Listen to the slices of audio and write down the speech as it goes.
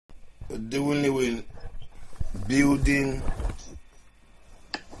dealing with building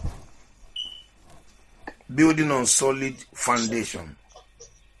on solid foundation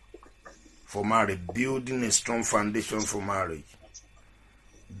for marriage, building a strong foundation for marriage,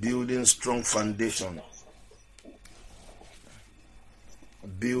 building strong foundation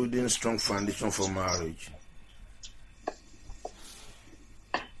for marriage, building strong foundation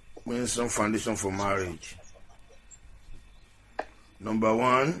for marriage. Number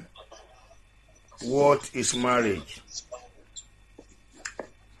one, what is marriage?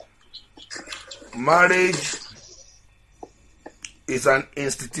 Marriage is an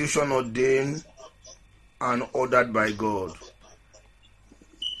institution ordained and ordered by God.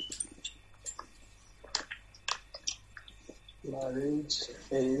 Marriage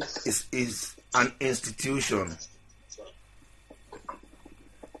is an institution.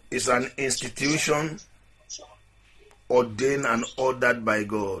 It's an institution ordained and ordered by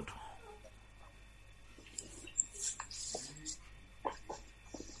God.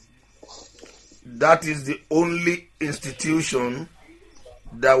 That is the only institution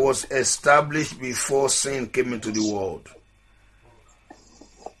that was established before sin came into the world.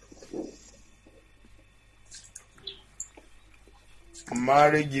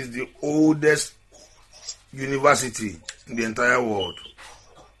 Marriage is the oldest university in the entire world.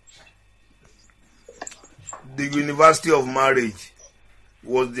 The university of marriage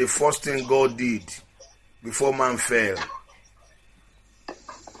was the first thing God did before man fell.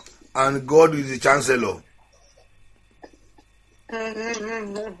 And God is the chancellor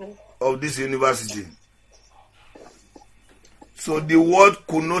of this university. So the word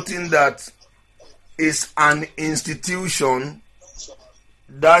connoting that is an institution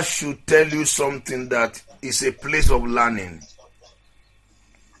that should tell you something, that is a place of learning.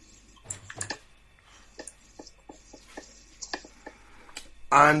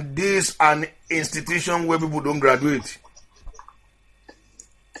 And this is an institution where people don't graduate.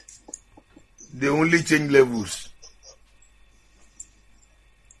 They only change levels.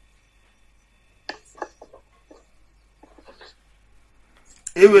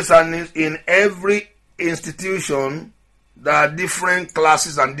 If it's in every institution, there are different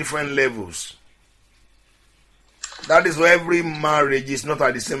classes and different levels. That is why every marriage is not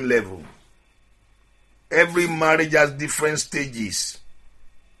at the same level. Every marriage has different stages.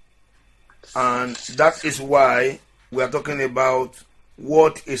 And that is why we are talking about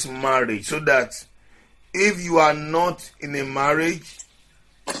what is marriage, so that if you are not in a marriage,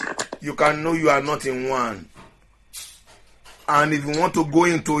 you can know you are not in one. And if you want to go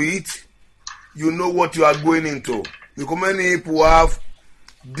into it, you know what you are going into. Because many people have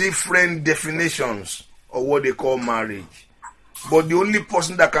different definitions of what they call marriage. But the only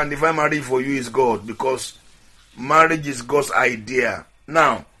person that can define marriage for you is God, because marriage is God's idea.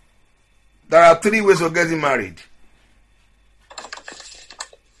 Now, there are 3 ways of getting married.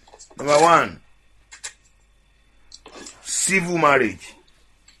 Number 1, civil marriage.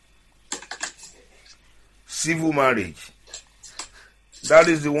 Civil marriage. That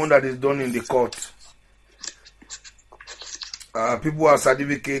is the one that is done in the court. People's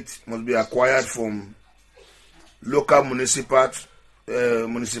certificate must be acquired from local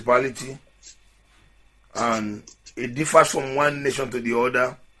municipality, and it differs from one nation to the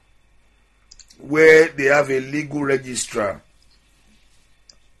other, where they have a legal registrar.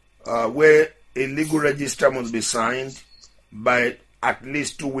 Where a legal register must be signed by at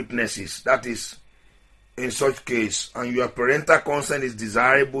least 2 witnesses. That is, in such case, and your parental consent is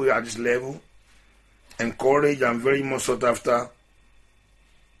desirable at this level, encouraged and very much sought after.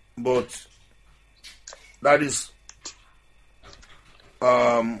 But that is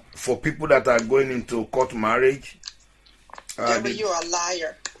for people that are going into court marriage. But you're a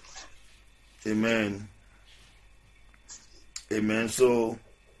liar. Amen. Amen. So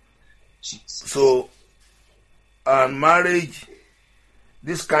marriage,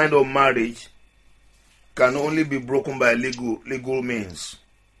 this kind of marriage can only be broken by legal means.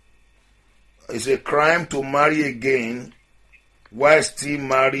 It's a crime to marry again while still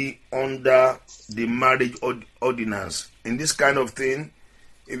marry under the marriage ordinance. In this kind of thing,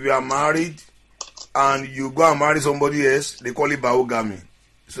 if you are married and you go and marry somebody else, they call it biogamy.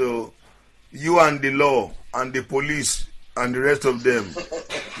 So you and the law and the police and the rest of them,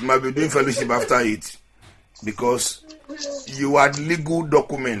 you might be doing fellowship after it, because you had legal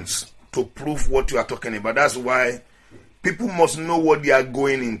documents to prove what you are talking about. That's why people must know what they are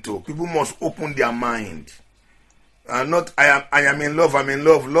going into. People must open their mind. And not, I am in love, I'm in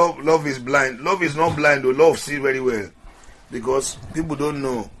love. Love is blind. Love is not blind, though. Love sees very well. Because people don't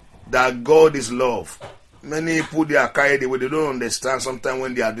know that God is love. Many put their carried away. They don't understand sometimes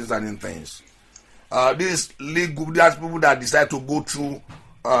when they are doing certain things. This legal, there's people that decide to go through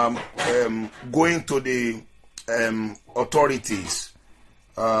going to the authorities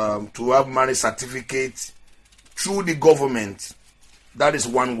to have marriage certificates through the government. That is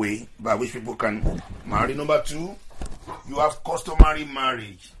one way by which people can marry. Number two, you have customary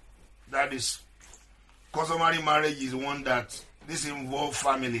marriage. That is, customary marriage is one that this involves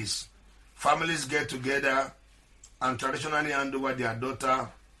families. Families get together and traditionally hand over their daughter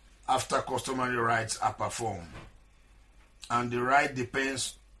after customary rites are performed. And the right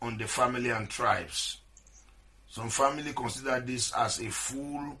depends on the family and tribes. Some family consider this as a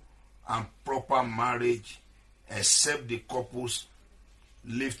full and proper marriage, except the couples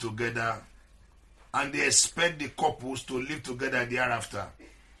live together, and they expect the couples to live together thereafter.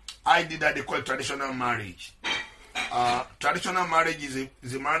 I did that. They call it traditional marriage. Traditional marriage is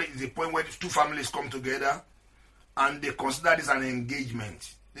a point where two families come together and they consider this an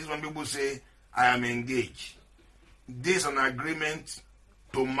engagement. This is when people say, I am engaged. This is an agreement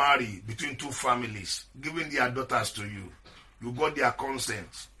to marry between two families, giving their daughters to you. You got their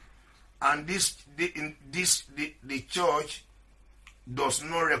consent. And the church does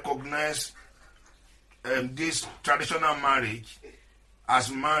not recognize this traditional marriage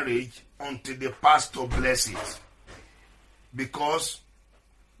as marriage until the pastor bless it. Because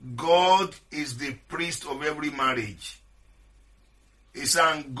God is the priest of every marriage. He's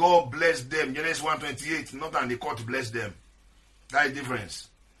saying God bless them. Genesis 1:28, not and the court bless them. That is the difference.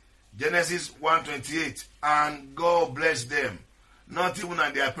 Genesis 1:28, and God bless them. Not even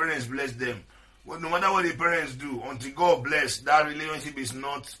and their parents bless them. Well, no matter what the parents do, until God bless, that relationship is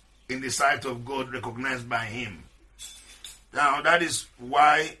not in the sight of God recognized by Him. Now, that is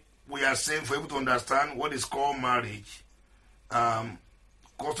why we are saying for people to understand what is called marriage.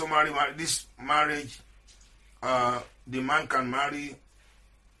 Customary marriage, this marriage, the man can marry.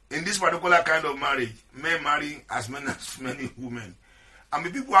 In this particular kind of marriage, men marry as many women. I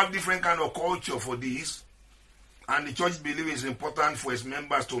mean, people have different kind of culture for this. And the church believes it's important for its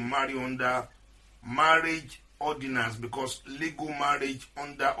members to marry under marriage ordinance, because legal marriage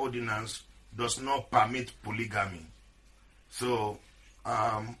under ordinance does not permit polygamy. So,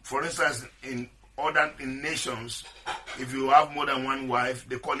 for instance, in nations, if you have more than one wife,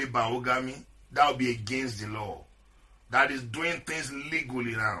 they call it biogamy. That will be against the law. That is doing things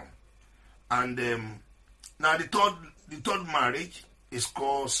legally now. And now the third marriage is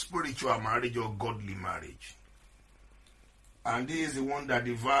called spiritual marriage or godly marriage. And this is the one that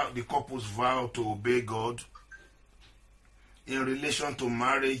the couples vow to obey God in relation to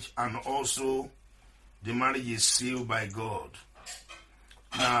marriage, and also the marriage is sealed by God.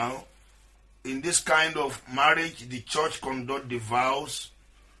 Now, in this kind of marriage, the church conduct the vows,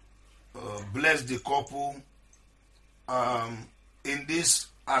 bless the couple. In this,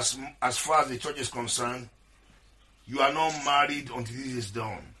 as far as the church is concerned, you are not married until this is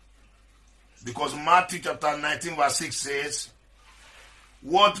done. Because Matthew chapter 19 verse 6 says,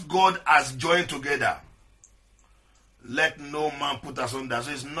 what God has joined together, let no man put asunder.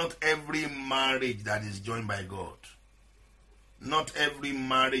 So it's not every marriage that is joined by God. Not every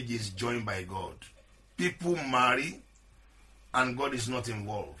marriage is joined by God. People marry and God is not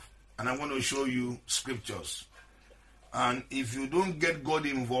involved. And I'm going to show you scriptures. And if you don't get God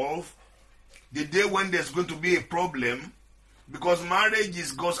involved, the day when there's going to be a problem, because marriage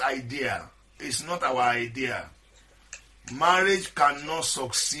is God's idea, it's not our idea. Marriage cannot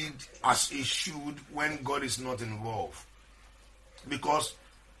succeed as it should when God is not involved. Because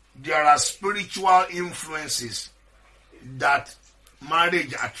there are spiritual influences that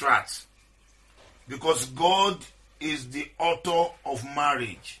marriage attracts. Because God is the author of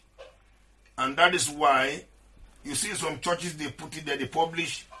marriage. And that is why you see some churches, they put it there, they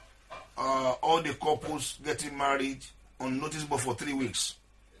publish all the couples getting married on notice board for 3 weeks.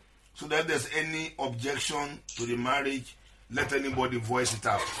 So that if there's any objection to the marriage, let anybody voice it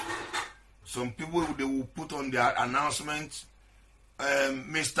out. Some people, they will put on their announcement,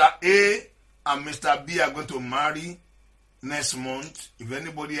 Mr. A and Mr. B are going to marry next month. If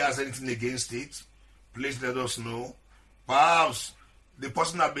anybody has anything against it, please let us know. Perhaps the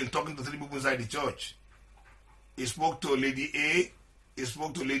person has been talking to 3 people inside the church. He spoke to Lady A, he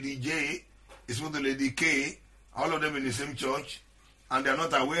spoke to Lady J, he spoke to Lady K, all of them in the same church, and they are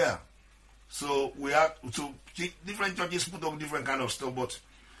not aware. So we have to different churches put up different kind of stuff, but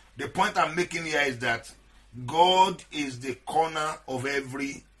the point I'm making here is that God is the corner of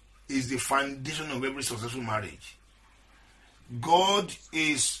is the foundation of every successful marriage. God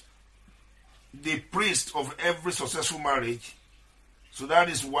is the priest of every successful marriage. So that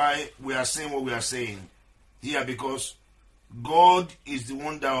is why we are saying what we are saying. here because God is the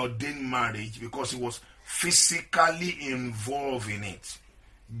one that ordained marriage because he was physically involved in it.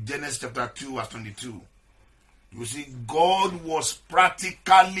 Genesis chapter 2 verse 22. You see, God was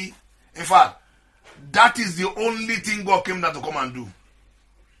practically, in fact, that is the only thing God came down to come and do.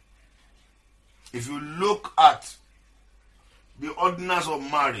 If you look at the ordinance of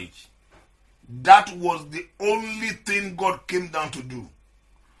marriage, that was the only thing God came down to do.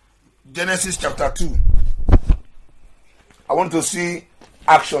 Genesis chapter 2. I want to see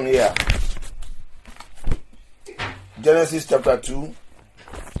action here. Genesis chapter 2,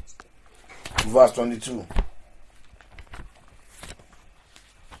 verse 22.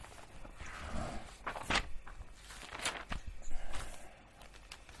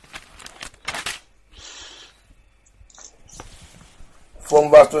 From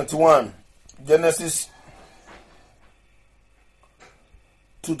verse 21, Genesis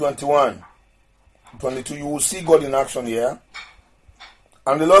 2:21, 22, you will see God in action here.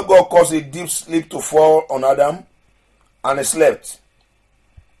 And the Lord God caused a deep sleep to fall on Adam, and he slept.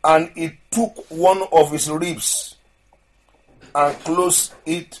 And he took one of his ribs and closed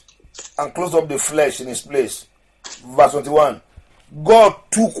up the flesh in its place. Verse 21. God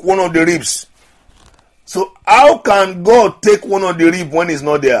took one of the ribs. So how can God take one of the rib when he's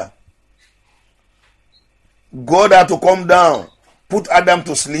not there? God had to come down, put Adam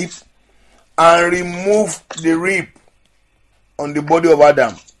to sleep, and remove the rib on the body of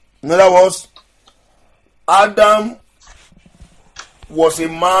Adam. In other words, Adam was a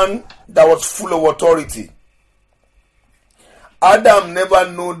man that was full of authority. Adam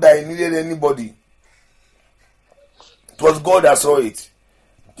never knew that he needed anybody. It was God that saw it.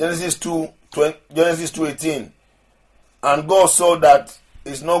 Genesis 2:18. And God saw that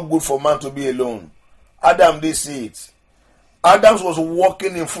it's not good for man to be alone. Adam did see it. Adam was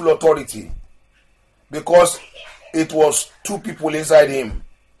walking in full authority because it was two people inside him.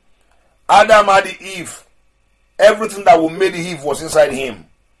 Adam had Eve. Everything that would make Eve was inside him.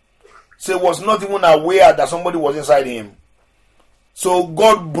 So he was not even aware that somebody was inside him. So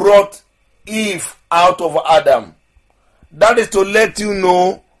God brought Eve out of Adam. That is to let you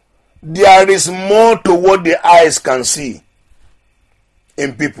know there is more to what the eyes can see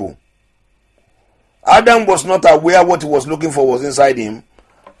in people. Adam was not aware what he was looking for was inside him.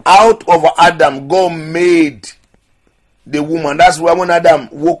 Out of Adam, God made the woman. That's why when Adam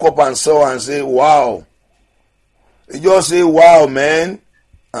woke up and saw and said, wow. He just say, wow, man.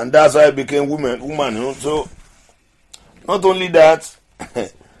 And that's how he became woman. You know? So, not only that,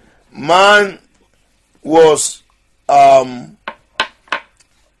 man was,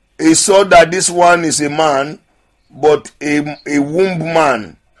 he saw that this one is a man, but a womb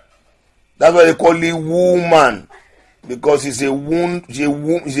man. That's why they call it woman, because he's a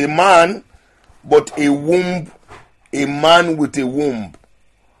man, but a man with a womb.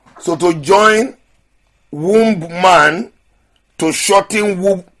 So to join womb man to shorten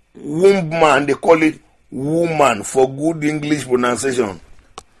womb man, they call it woman for good English pronunciation.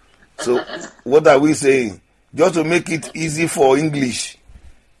 So what are we saying? Just to make it easy for English.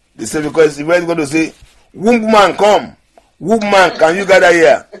 They say because if you're going to say, womb man come, womb man can you gather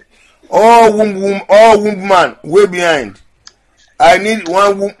here? All womb man way behind. I need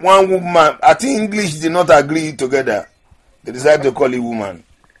one womb man. I think English did not agree together. They decided to call it woman.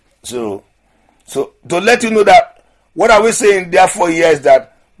 So to let you know that what are we saying therefore here is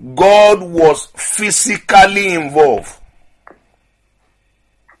that God was physically involved.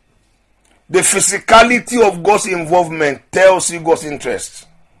 The physicality of God's involvement tells you God's interest.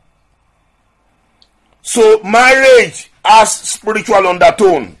 So marriage has spiritual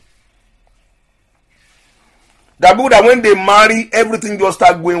undertone. That people that when they marry, everything just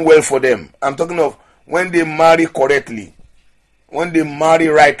start going well for them. I'm talking of when they marry correctly, when they marry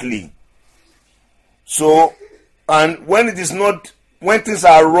rightly. So, and when it is not, when things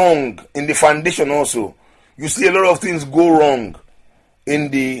are wrong in the foundation also, you see a lot of things go wrong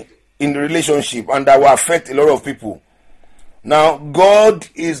in the relationship, and that will affect a lot of people. Now, God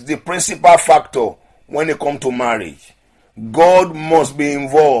is the principal factor when it comes to marriage. God must be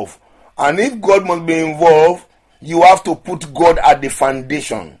involved. And if God must be involved, you have to put God at the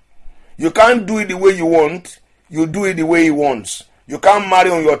foundation. You can't do it the way you want. You do it the way he wants. You can't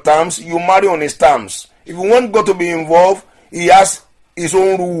marry on your terms. You marry on his terms. If you want God to be involved, he has his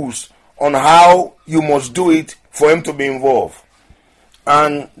own rules on how you must do it for him to be involved.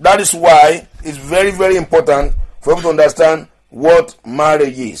 And that is why it's very, very important for you to understand what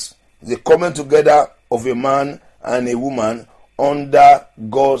marriage is. The coming together of a man and a woman under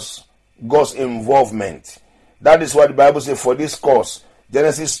God's involvement. That is why the Bible says for this cause,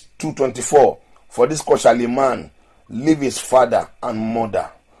 Genesis 2:24, For this cause shall a man leave his father and mother,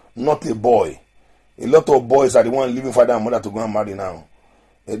 not a boy. A lot of boys are the ones leaving father and mother to go and marry now.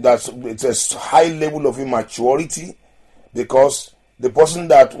 It's a high level of immaturity, because the person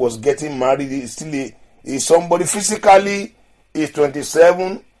that was getting married is still is somebody physically is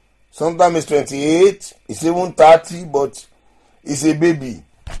 27, sometimes is 28, it's even 30, but it's a baby.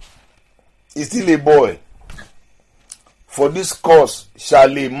 It's still a boy. For this cause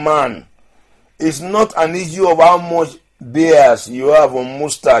shall a man. It's not an issue of how much bears you have or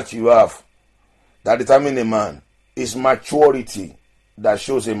mustache you have that determines a man. It's maturity that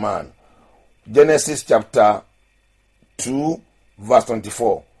shows a man. Genesis chapter 2 verse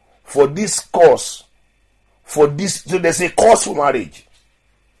 24. For this cause, so there's a cause for marriage.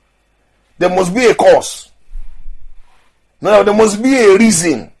 There must be a cause. Now there must be a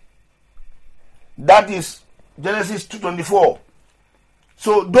reason. That is Genesis 2:24.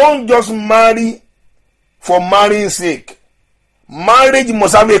 So don't just marry for marrying's sake. Marriage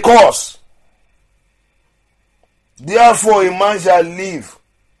must have a cause. Therefore a man shall leave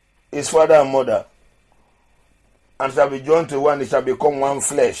his father and mother, and shall be joined to one, they shall become one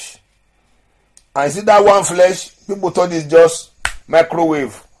flesh. And see that one flesh, people thought it's just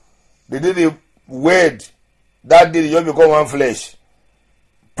microwave. They did a word that day, they just become one flesh.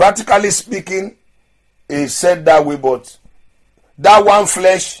 Practically speaking, it's said that way, but that one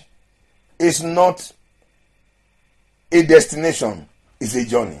flesh is not a destination, it's a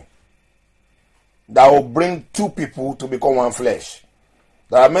journey that will bring two people to become one flesh.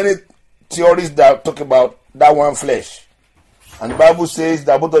 There are many theories that talk about that one flesh, and the Bible says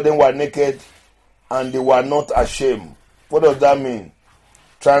that both of them were naked and they were not ashamed. What does that mean?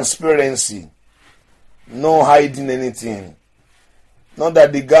 Transparency, no hiding anything. Not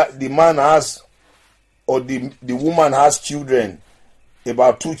that the man has, or the woman has children,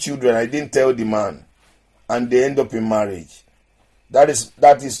 about 2 children, I didn't tell the man, and they end up in marriage. That is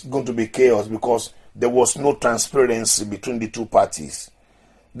going to be chaos, because there was no transparency between the two parties.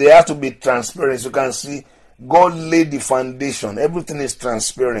 There has to be transparency. You can see God laid the foundation. Everything is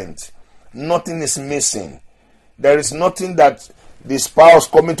transparent. Nothing is missing. There is nothing that the spouse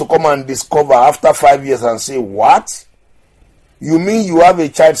come and discover after 5 years and say, what? You mean you have a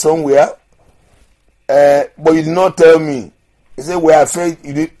child somewhere, but you did not tell me? He said, well,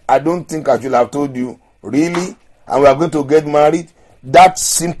 I don't think I should have told you. Really? And we are going to get married? That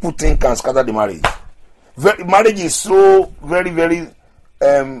simple thing can scatter the marriage. Marriage is so very, very,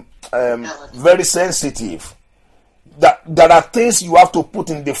 very sensitive. That there are things you have to put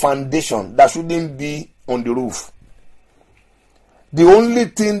in the foundation that shouldn't be on the roof. The only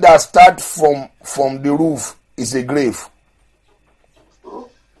thing that starts from the roof is a grave.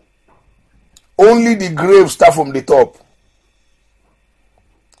 Only the grave starts from the top.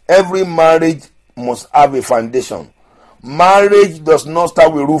 Every marriage must have a foundation. Marriage does not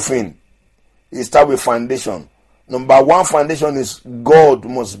start with roofing. It starts with foundation. Number one foundation is God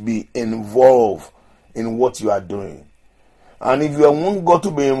must be involved in what you are doing. And if you want God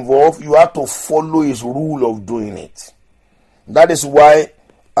to be involved, you have to follow his rule of doing it. That is why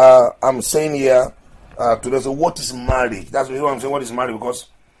I'm saying here today, so what is marriage? That's what I'm saying, what is marriage? Because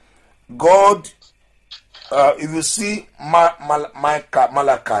God, if you see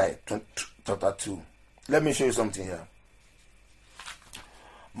Malachi chapter 2, let me show you something here.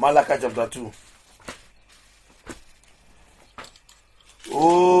 Malachi chapter 2.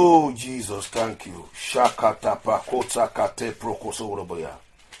 Oh, Jesus, thank you.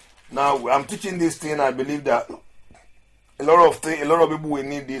 Now, I'm teaching this thing. I believe that a lot of people will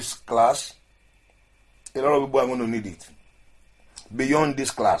need this class. A lot of people are going to need it beyond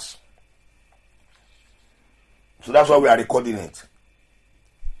this class. So that's why we are recording it.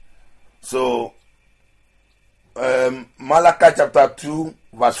 So, Malachi chapter 2,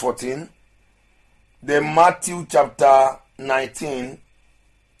 verse 14. Then Matthew chapter 19,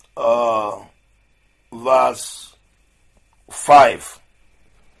 verse 5.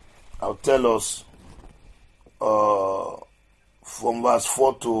 I'll tell us from verse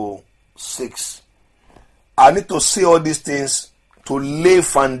 4 to 6. I need to say all these things to lay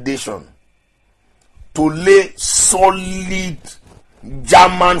foundation, to lay solid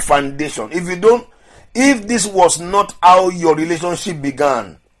German foundation. If this was not how your relationship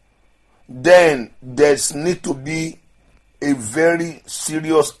began, then there's need to be a very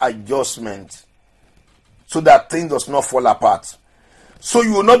serious adjustment so that things does not fall apart. So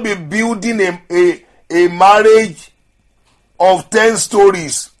you will not be building a marriage of 10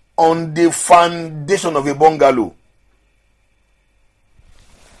 stories on the foundation of a bungalow.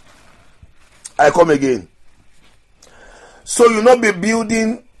 I come again. So you will not be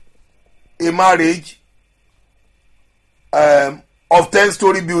building a marriage of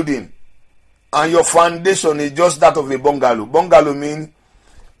 10-story building and your foundation is just that of a bungalow. Bungalow means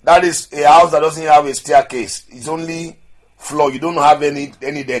that is a house that doesn't have a staircase. It's only floor. You don't have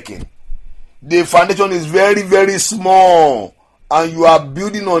any decking. The foundation is very, very small and you are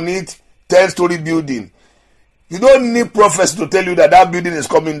building on it 10-story building. You don't need prophets to tell you that that building is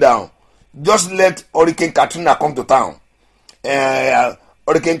coming down. Just let Hurricane Katrina come to town.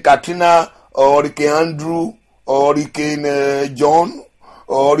 Hurricane Katrina or Hurricane Andrew or Hurricane John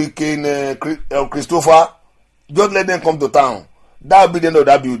or Hurricane Christopher. Just let them come to town. That will be the end of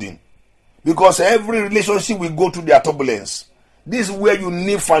that building. Because every relationship will go through their turbulence. This is where you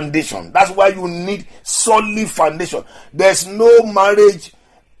need foundation. That's why you need solid foundation. There's no marriage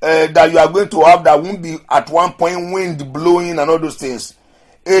that you are going to have that won't be at one point wind blowing and all those things.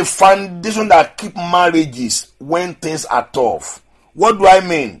 A foundation that keep marriages when things are tough. What do I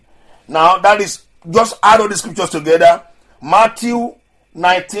mean? Now that is just add all the scriptures together. Matthew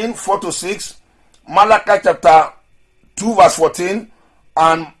 19, 4-6, Malachi chapter 2 verse 14,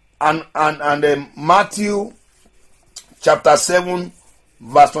 and Matthew chapter 7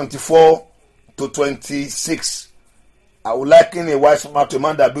 verse 24-26. I would liken a wise man to a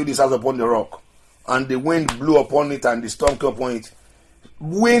man that built his house upon the rock, and the wind blew upon it and the storm came upon it.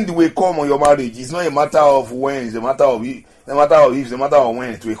 Wind will come on your marriage. It's not a matter of when, it's a matter of if, it's a matter of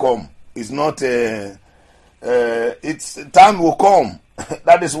when it will come. It's not it's time will come.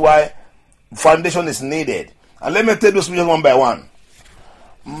 That is why foundation is needed. And let me take those scriptures one by one.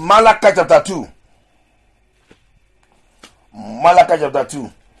 Malachi chapter 2. Malachi chapter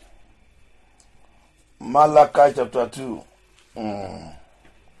 2. Malachi chapter 2.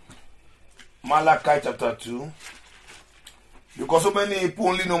 Malachi chapter 2. Because so many people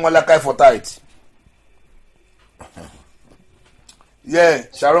only know Malachi for tithe. Yeah,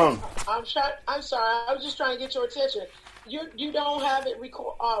 Sharon. I'm sorry. I was just trying to get your attention. You don't have it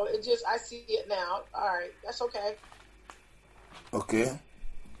record. Oh, it just I see it now. All right, that's okay. Okay.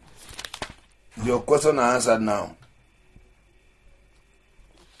 Your question answered now.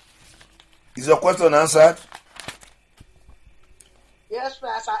 Is your question answered? Yes,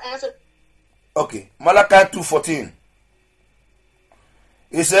 Pastor. I answered. Okay. Malachi 2:14.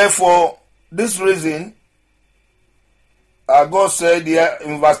 He said, for this reason, God said here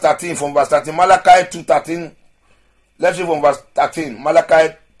in verse 13, from verse 13, Malachi 2:13. Let's read from verse 13.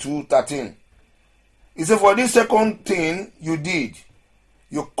 Malachi 2:13. He said, for this second thing you did,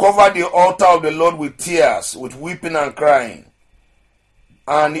 you covered the altar of the Lord with tears, with weeping and crying.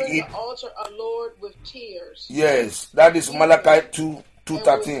 And the altar of the Lord with tears. Yes, that is Malachi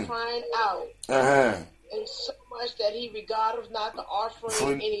 2:13. Crying out. And so much that he regardeth not the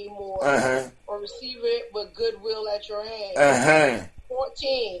offering anymore, or receive it with goodwill at your hand.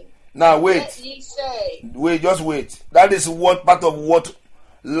 14. Now wait. Yet ye say. Wait, just wait. That is what part of what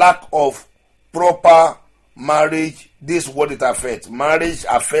lack of proper marriage. This is what it affects. Marriage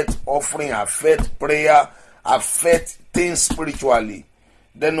affects offering, affects prayer, affects things spiritually.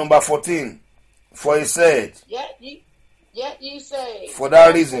 Then number 14. For he said. Yet ye say. For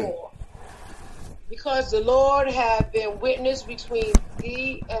that reason. Because the Lord hath been witness between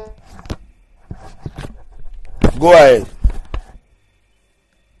thee and. Go ahead.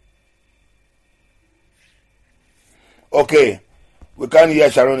 Okay. We can't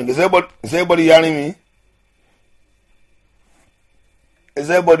hear Sharon. Is everybody hearing me? Is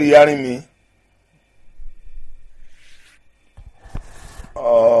everybody hearing me?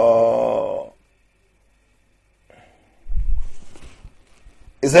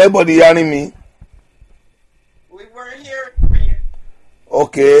 Is everybody hearing me? We weren't hearing you.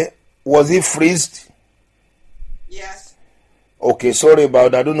 Okay. Was it freezed? Yes. Okay, sorry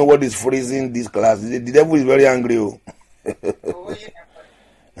about that. I don't know what is freezing this class. The devil is very angry. Oh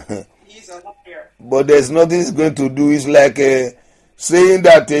yeah. He's a liar. But there's nothing he's going to do. It's like saying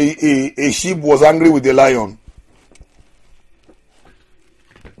that a sheep was angry with a lion.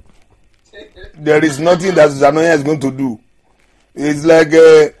 There is nothing that Zanoya is going to do. It's like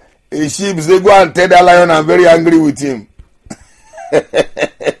a sheep say, go and tell that lion I'm very angry with him.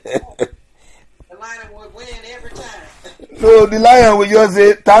 The lion will win every time. No, the lion will just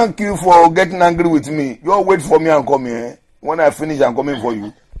say, thank you for getting angry with me. You all wait for me and come here. When I finish, I'm coming for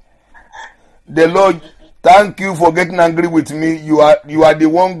you. The Lord, thank you for getting angry with me. You are the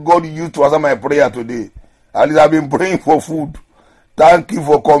one God used to answer my prayer today. At least I've been praying for food. Thank you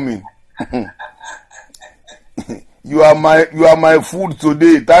for coming. You are my food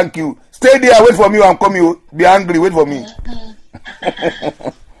today. Thank you. Stay there, wait for me. I'm coming. Be angry, wait for me.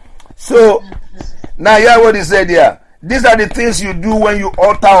 So now hear what he said here. These are the things you do when you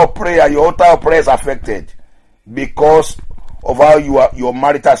alter or prayer. Your altar of prayer is affected because of how your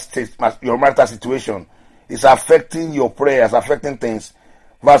marital situation is affecting your prayers, affecting things.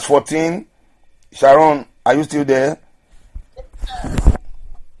 Verse 14, Sharon, are you still there? It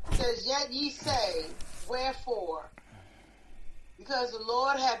says, yet ye say, wherefore? Because the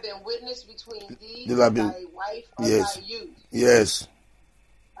Lord hath been witness between thee and thy wife of thy youth. Yes.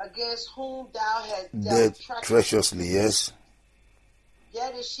 Against whom thou hast dealt treacherously. Yes.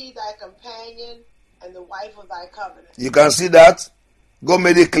 Yet is she thy companion and the wife of thy covenant. You can see that. God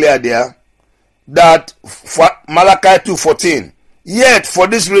made it clear there that Malachi 2:14. Yet for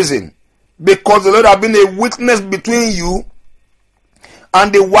this reason, because the Lord has been a witness between you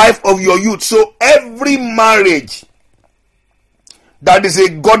and the wife of your youth. So every marriage that is a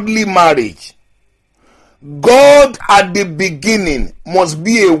godly marriage, God at the beginning must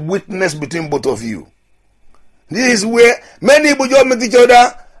be a witness between both of you. This is where many people just meet each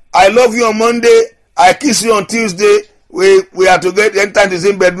other. I love you on Monday. I kiss you on Tuesday. We are together, enter the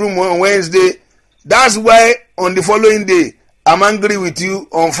same bedroom on Wednesday. That's why on the following day, I'm angry with you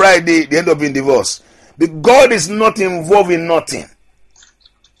on Friday, they end up in divorce. But God is not involved in nothing.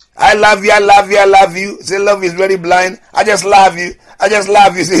 I love you, I love you, I love you. Say love is very blind. I just love you. I just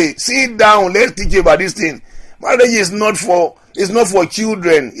love you. Say, sit down, let's teach you about this thing. Marriage is not for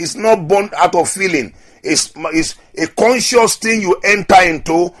children. It's not born out of feeling. It's a conscious thing you enter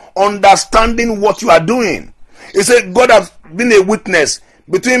into, understanding what you are doing. He said, God has been a witness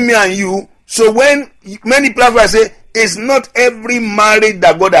between me and you. So when many pastors say, it's not every marriage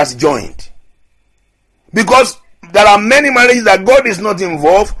that God has joined. Because there are many marriages that God is not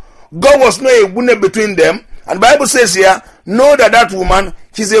involved. God was not a witness between them. And the Bible says here, know that woman,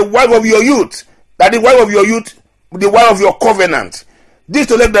 she's a wife of your youth. That the wife of your youth, the wife of your covenant. This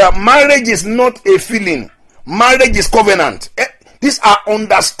to let that marriage is not a feeling. Marriage is covenant. These are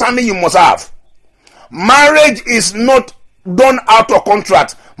understanding you must have. Marriage is not done out of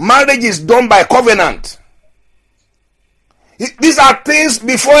contract. Marriage is done by covenant. These are things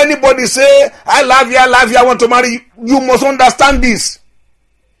before anybody say, I love you, I want to marry you. You must understand this.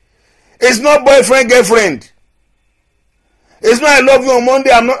 It's not boyfriend, girlfriend. It's not I love you on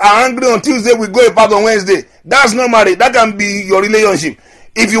Monday, I'm angry on Tuesday, we go apart on Wednesday. That's not marriage. That can be your relationship.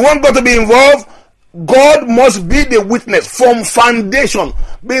 If you want God to be involved, God must be the witness from foundation.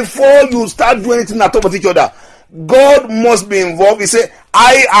 Before you start doing anything at all with each other, God must be involved. He said,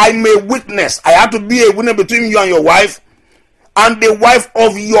 I'm a witness. I have to be a witness between you and your wife and the wife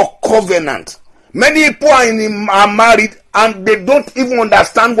of your covenant. Many people are married and they don't even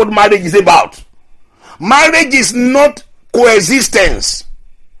understand what marriage is about. Marriage is not coexistence.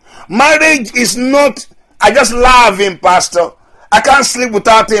 Marriage is not, I just love him, pastor. I can't sleep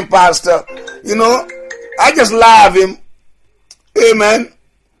without him, pastor. You know, I just love him. Amen.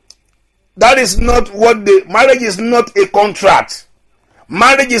 That is not what marriage is not a contract.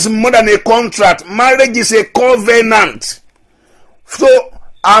 Marriage is more than a contract. Marriage is a covenant. So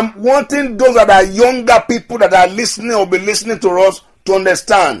I'm wanting those that are younger people that are listening or be listening to us to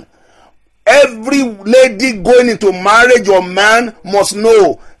understand. Every lady going into marriage or man must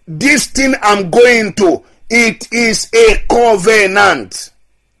know this thing I'm going to, it is a covenant.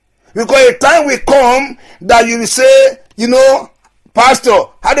 Because a time will come that you will say, you know, pastor,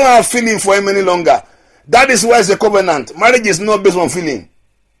 I don't have feeling for him any longer. That is why it's a covenant. Marriage is not based on feeling.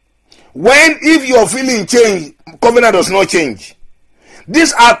 If your feeling change, covenant does not change.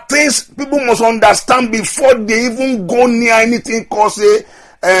 These are things people must understand before they even go near anything called say,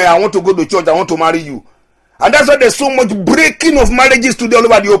 I want to go to church, I want to marry you. And that's why there's so much breaking of marriages today all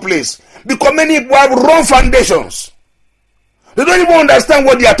over the whole place. Because many people have wrong foundations. They don't even understand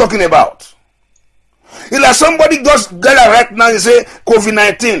what they are talking about. It's like somebody just get it right now and say,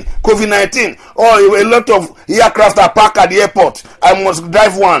 COVID-19, or a lot of aircraft are parked at the airport. I must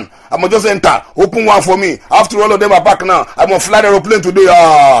drive one. I must just enter. Open one for me. After all of them are parked now, I must fly the aeroplane today.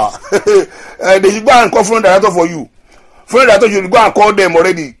 They should go and call foreign director for you. Foreign director, you should go and call them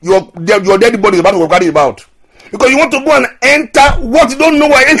already. Your dead body is about to carry about. Because you want to go and enter what you don't know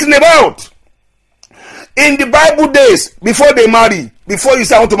what you're entering about. In the Bible days, before they marry, before you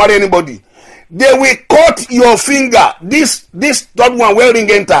say I want to marry anybody, they will cut your finger. This third one where ring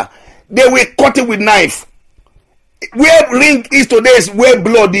enter, they will cut it with knife. Where ring is today is where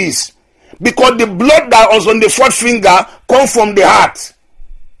blood is. Because the blood that was on the fourth finger comes from the heart.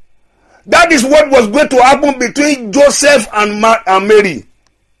 That is what was going to happen between Joseph and Mary.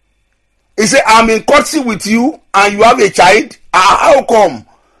 He said, I'm in courtship with you and you have a child. How come?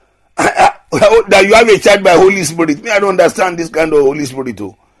 That you have a child by Holy Spirit. I don't understand this kind of Holy Spirit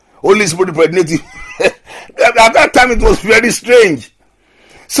too. Holy Spirit pregnant you. At that time, it was very strange.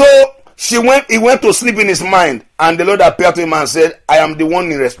 So he went to sleep in his mind, and the Lord appeared to him and said, I am the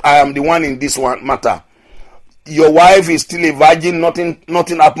one in this one matter. Your wife is still a virgin, nothing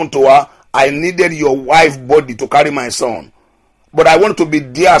happened to her. I needed your wife's body to carry my son, but I wanted to be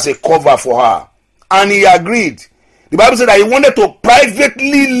there as a cover for her. And he agreed. The Bible said that he wanted to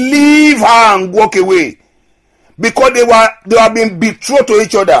privately leave her and walk away, because they have been betrothed to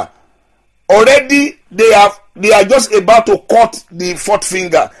each other. Already they are just about to cut the fourth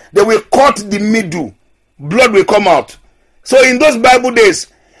finger. They will cut the middle. Blood will come out. So in those Bible days,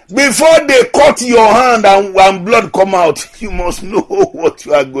 before they cut your hand and blood come out, you must know what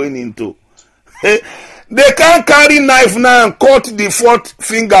you are going into. They can't carry knife now and cut the fourth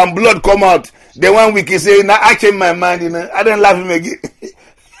finger and blood come out. The 1 week he say, "Now I changed my mind. I don't love him again."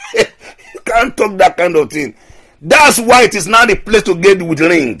 You can't talk that kind of thing. That's why it is now the place to get with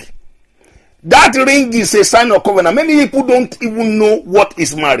ring. That ring is a sign of covenant. Many people don't even know what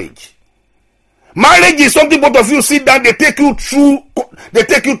is marriage. Marriage is something both of you sit down, they take you through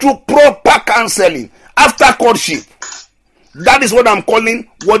proper counseling after courtship. That is what I'm calling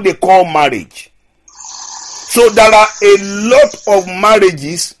what they call marriage. So there are a lot of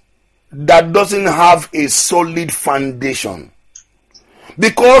marriages that doesn't have a solid foundation.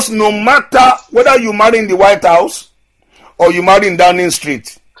 Because no matter whether you marry in the White House or you marry in Downing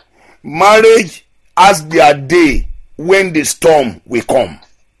Street, marriage has their day when the storm will come.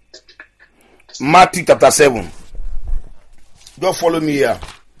 Matthew chapter 7. Just follow me here.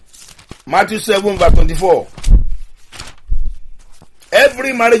 Matthew 7 verse 24.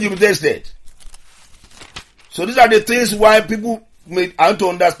 Every marriage will be tested. So these are the things why people may have to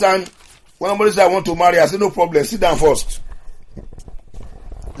understand. When somebody says, I want to marry, I say, no problem, sit down first.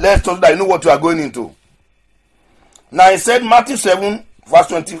 Let's talk that you know what you are going into. Now he said, Matthew 7 verse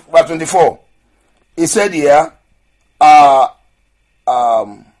 24. He said here,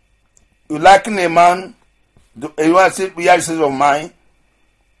 you liken a man, you want to say, we are says of mine,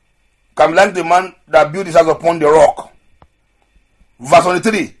 can like the man that built his house upon the rock. Verse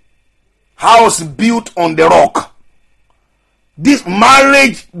 23, house built on the rock. This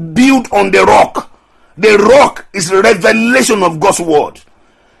marriage built on the rock. The rock is a revelation of God's word.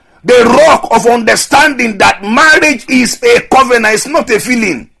 The rock of understanding that marriage is a covenant, it's not a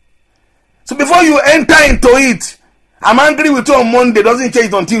feeling. So before you enter into it, I'm angry with you on Monday, doesn't change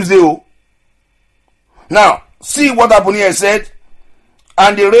it on Tuesday. Oh. Now, see what happened here. Said,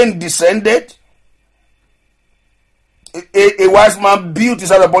 and the rain descended. A wise man built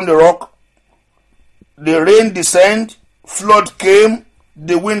his house upon the rock. The rain descended, flood came,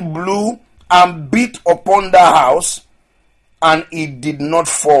 the wind blew and beat upon the house, and it did not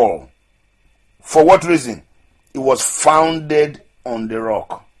fall. For what reason? It was founded on the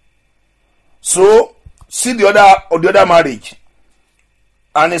rock. So, see the other marriage.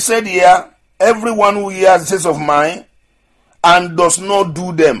 And he said here, everyone who hears the says of mine and does not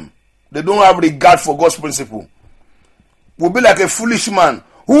do them, they don't have regard for God's principle, will be like a foolish man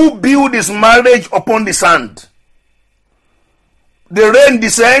who built his marriage upon the sand. The rain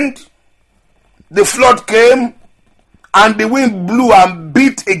descended, the flood came, and the wind blew and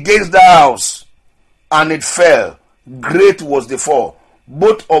beat against the house, and it fell. Great was the fall.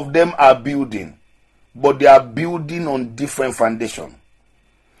 Both of them are building, but they are building on different foundation.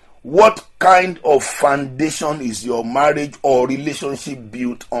 What kind of foundation is your marriage or relationship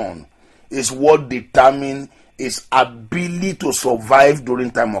built on? Is what determines its ability to survive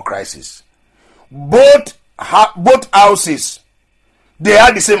during time of crisis. Both houses, they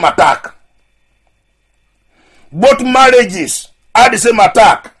had the same attack. Both marriages had the same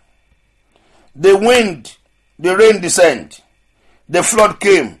attack. The wind, the rain descended, the flood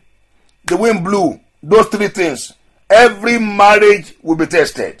came, the wind blew. Those three things. Every marriage will be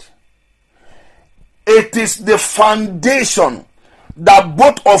tested. It is the foundation that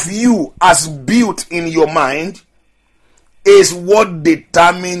both of you has built in your mind is what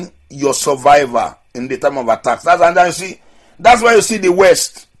determines your survival in the time of attacks. That's why you see the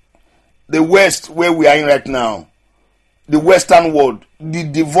West where we are in right now, the Western world, the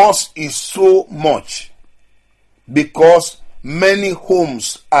divorce is so much because many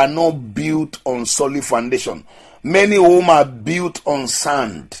homes are not built on solid foundation. Many homes are built on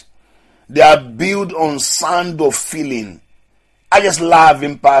sand. They are built on sand of feeling. I just love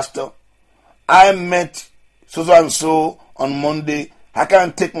him, Pastor. I met so and so on Monday. I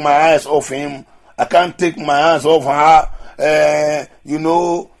can't take my eyes off him. I can't take my eyes off her.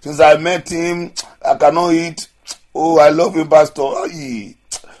 Since I met him, I cannot eat. Oh, I love him, Pastor.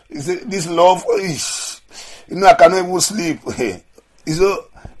 This love, I cannot even sleep. He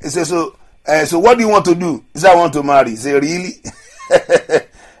says, so So what do you want to do? He said, I want to marry. He said, really?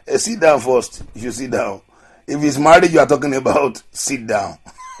 Sit down first. You should sit down. If it's marriage you are talking about, sit down.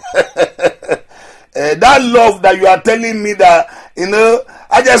 That love that you are telling me that,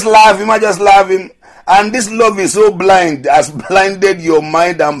 I just love him. And this love is so blind, has blinded your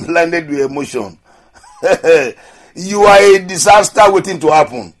mind and blinded your emotion. You are a disaster waiting to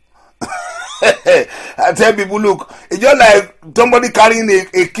happen. I tell people, look, it's just like somebody carrying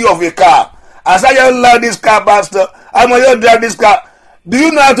a key of a car. As I just love this car, Pastor, I will just drive this car. Do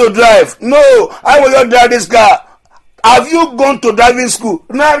you know how to drive? No, I will just drive this car. Have you gone to driving school?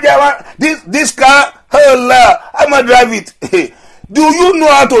 No, this car, Allah, I must drive it. Do you know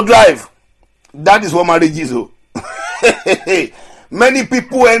how to drive? That is what marriage is. Many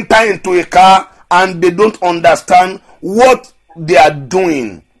people enter into a car and they don't understand what they are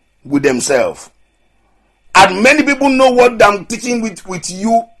doing with themselves. And many people know what I'm teaching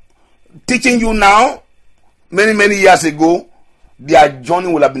teaching you now. Many years ago, their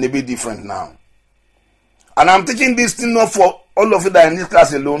journey will have been a bit different now. And I'm teaching this thing not for all of you that are in this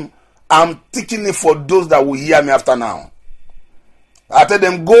class alone. I'm teaching it for those that will hear me after now. I tell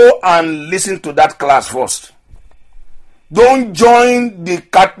them, go and listen to that class first. Don't join the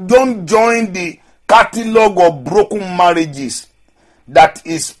catalog of broken marriages that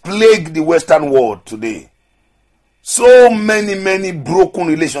is plagued the Western world today. So many broken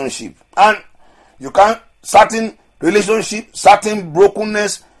relationships. And you can't, certain relationship, certain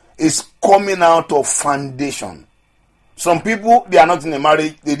brokenness is coming out of foundation. Some people, they are not in a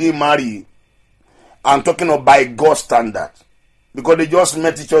marriage, they didn't marry. I'm talking of by God's standard. Because they just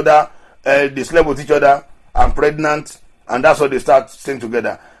met each other, they slept with each other, and pregnant, and that's why they start staying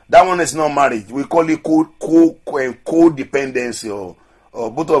together. That one is not marriage. We call it codependency.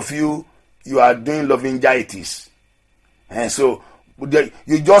 Or both of you are doing lovingitis. And so,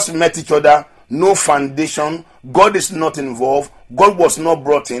 you just met each other, no foundation. God is not involved. God was not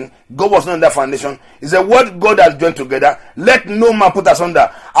brought in. God was not in that foundation. He said, what God has joined together, let no man put asunder.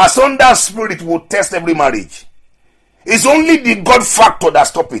 Asunder spirit will test every marriage. It's only the God factor that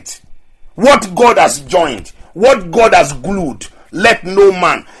stops it. What God has joined, what God has glued, let no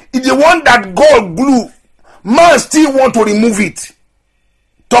man. It's the one that God glued. Man still want to remove it.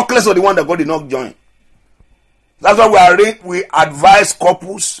 Talk less of the one that God did not join. That's why we advise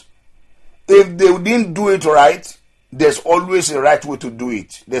couples. If they didn't do it right, there's always a right way to do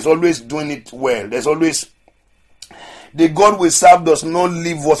it. There's always doing it well. There's always... The God we serve does not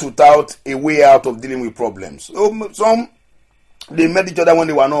leave us without a way out of dealing with problems. Some, they met each other when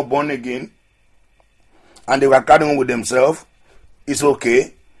they were not born again, and they were carrying on with themselves. It's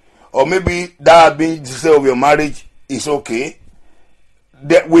okay. Or maybe that has been the state of your marriage. It's okay.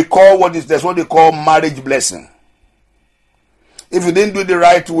 That's what they call marriage blessing. If you didn't do it the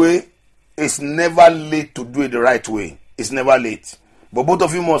right way, it's never late to do it the right way. It's never late. But both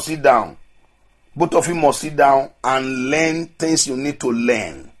of you must sit down. Both of you must sit down and learn things you need to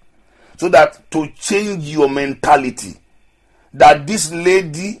learn. So that to change your mentality. That this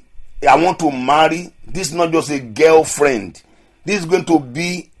lady I want to marry, this is not just a girlfriend. This is going to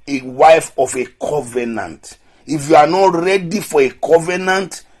be a wife of a covenant. If you are not ready for a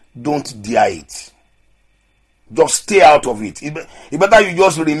covenant, don't dare it. Just stay out of it. It better you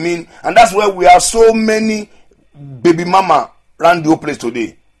just remain. And that's why we have so many baby mama around the whole place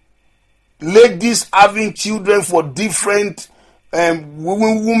today. Ladies having children for different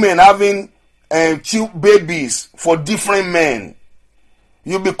women having babies for different men.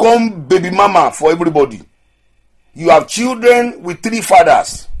 You become baby mama for everybody. You have children with 3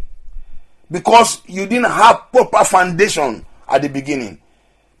 fathers because you didn't have proper foundation at the beginning.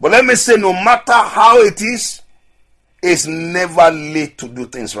 But let me say, no matter how it is, it's never late to do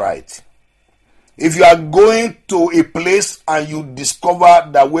things right. If you are going to a place and you discover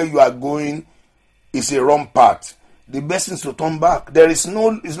that where you are going is a wrong path, the best thing is to turn back. It's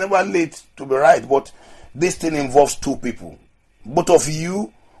never late to be right, but this thing involves 2 people. Both of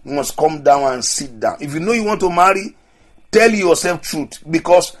you must come down and sit down. If you know you want to marry, tell yourself truth,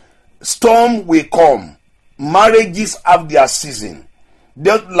 because storm will come. Marriages have their season.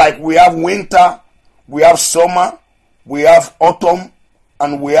 Just like we have winter, we have summer, we have autumn,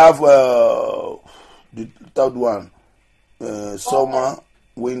 and we have the third one, summer,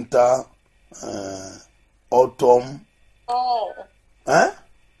 winter, autumn. Fall. Huh?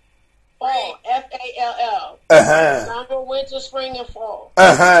 Fall. Fall. Summer, winter, spring, and fall.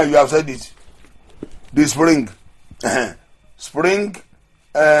 You have said it. The spring. Spring,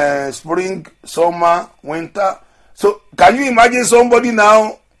 summer, winter. So can you imagine somebody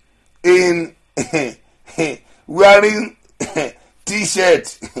now in wearing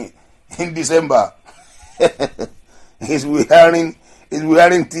t-shirt, in December. He's wearing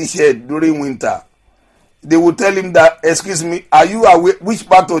t-shirt during winter. They will tell him that, excuse me, are you aware, which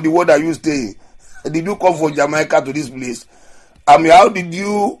part of the world are you staying? Did you come from Jamaica to this place? I mean, how did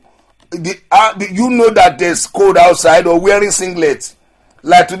you know that there's cold outside, or wearing singlets?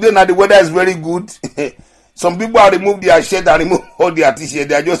 Like today now the weather is very good. Some people have removed their shirt and removed all their t-shirt.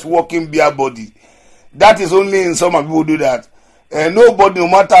 They are just walking bare body. That is only in summer people do that. Nobody, no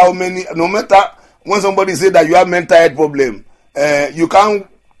matter when somebody say that you have mental health problem, you can't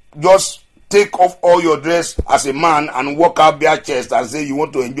just take off all your dress as a man and walk out bare chest and say you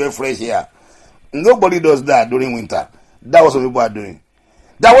want to enjoy fresh air. Nobody does that during winter. That's what some people are doing.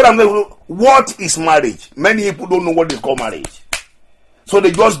 That's what I'm saying. What is marriage? Many people don't know what they call marriage. So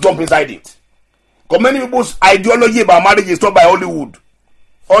they just jump inside it. Because many people's ideology about marriage is taught by Hollywood.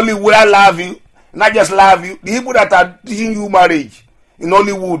 Hollywood, I love you. Not just love you. The people that are teaching you marriage in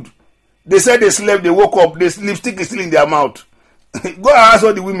Hollywood, they said they slept, they woke up, the lipstick is still in their mouth. Go and ask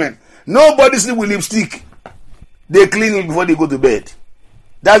all the women. Nobody sleep with lipstick. They clean it before they go to bed.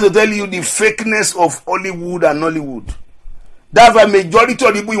 That's to tell you the fakeness of Hollywood and Nollywood. That's why majority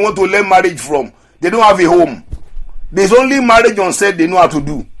of the people you want to learn marriage from, they don't have a home. There's only marriage on set they know how to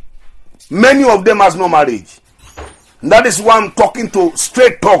do. Many of them has no marriage. And that is why I'm talking to,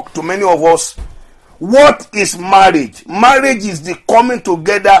 straight talk to many of us. What is marriage? Marriage is the coming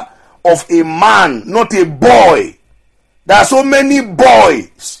together of a man, not a boy. There are so many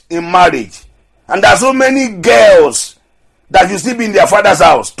boys in marriage. And there are so many girls that you see in their father's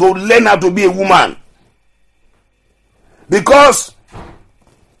house to learn how to be a woman. Because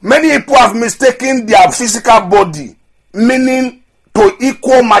many people have mistaken their physical body, meaning to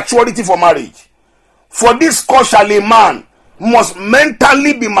equal maturity for marriage. For this cause shall a man must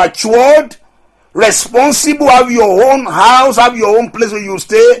mentally be matured, responsible, have your own house, have your own place where you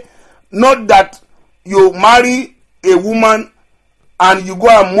stay. Not that you marry a woman and you go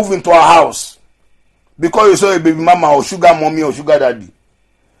and move into a house because you saw a baby mama or sugar mommy or sugar daddy.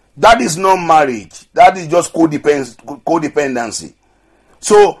 That is not marriage. That is just codependency.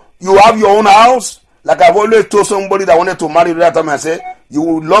 So you have your own house. Like I've always told somebody that wanted to marry that time, I said, you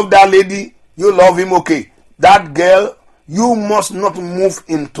will love that lady, you love him, okay. That girl, you must not move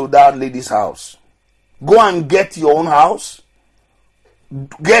into that lady's house. Go and get your own house.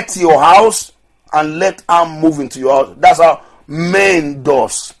 Get your house and let her move into your house. That's how men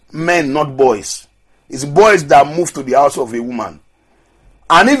does. Men, not boys. It's boys that move to the house of a woman.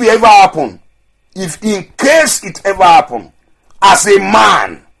 And if it ever happen, if in case it ever happen, as a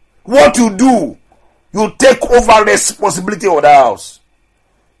man, what you do, you take over responsibility of the house.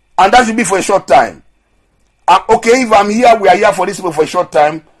 And that should be for a short time. Okay, if I'm here, we are here for this for a short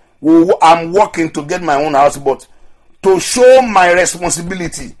time. I'm working to get my own house, but to show my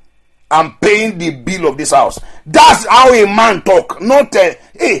responsibility, I'm paying the bill of this house. That's how a man talk. Not,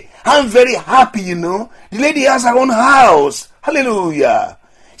 hey, I'm very happy, you know. The lady has her own house. Hallelujah.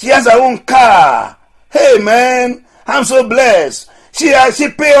 She has her own car. Hey, man, I'm so blessed. She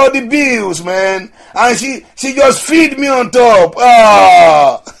pay all the bills, man. And she just feed me on top.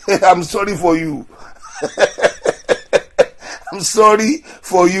 I'm sorry for you. I'm sorry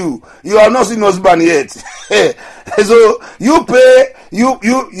for you. You are not seen husband yet. So you pay,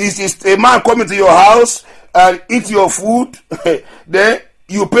 it's a man coming to your house and eat your food. Then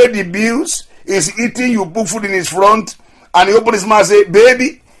you pay the bills. He's eating, you put food in his front, and he open his mouth and say,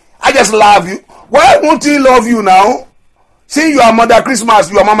 baby, I just love you. Why won't he love you now? See, you are Mother Christmas,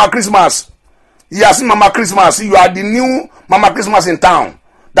 you are Mama Christmas. You are Mama Christmas. You are the new Mama Christmas in town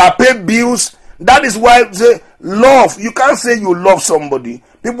that pay bills. That is why say love. You can't say you love somebody.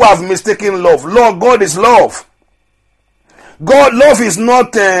 People have mistaken love. Love, God is love. Love is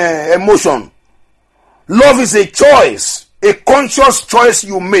not emotion. Love is a choice, a conscious choice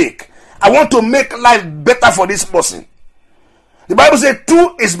you make. I want to make life better for this person. The Bible says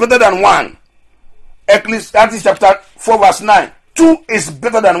 2 is better than 1. Ecclesiastes chapter 4 verse 9. 2 is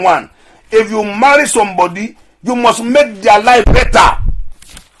better than 1. If you marry somebody, you must make their life better.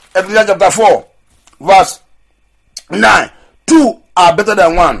 Ecclesiastes chapter 4 verse 9. 2 are better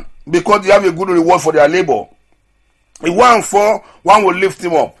than 1 because they have a good reward for their labor. If 1 fall, 1 will lift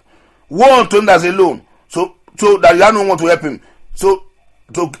him up. 1 to him that's alone. So that you have no one to help him. So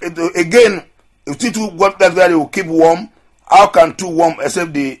again, if 2 got that guy, they will keep warm. How can 2 warm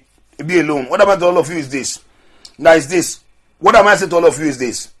except they be alone? What about all of you is this? Now is this. What am I saying to all of you is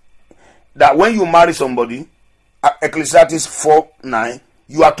this? That when you marry somebody, Ecclesiastes 4:9,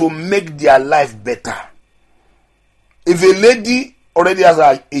 you are to make their life better. If a lady already has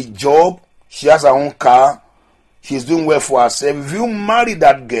a job, she has her own car, she's doing well for herself. If you marry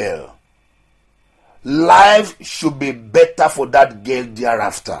that girl, life should be better for that girl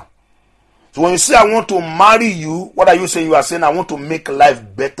thereafter. So when you say, I want to marry you, what are you saying? You are saying, I want to make life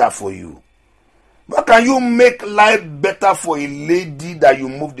better for you. But can you make life better for a lady that you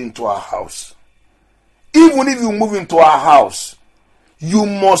moved into her house? Even if you move into her house, you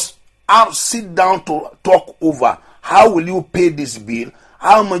must sit down to talk over. How will you pay this bill?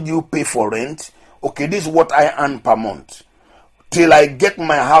 How much do you pay for rent? Okay, this is what I earn per month. Till I get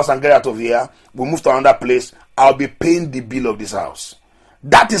my house and get out of here, we move to another place, I'll be paying the bill of this house.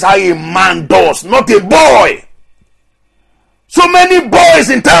 That is how a man does, not a boy. So many boys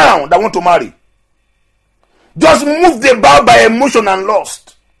in town that want to marry just moved about by emotion and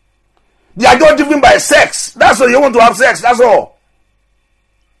lust. They are just driven by sex. That's all. They want to have sex. That's all.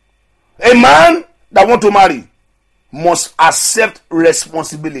 A man that want to marry must accept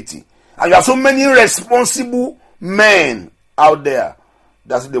responsibility. And you have so many responsible men out there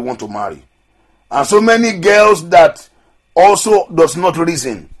that they want to marry. And so many girls that also does not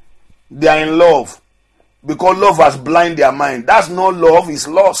reason. They are in love because love has blinded their mind. That's not love, it's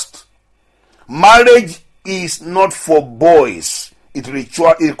lust. Marriage is not for boys. It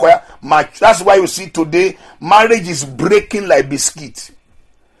requires much. That's why you see today marriage is breaking like biscuit,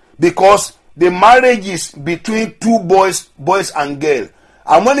 because the marriage is between two boys and girl.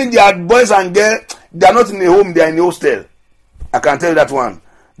 And when they are boys and girl, they are not in a home, they are in a hostel. I can tell you that one.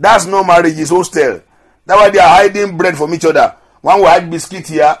 That's no marriage, it's hostel. That's why they are hiding bread from each other. One will hide biscuit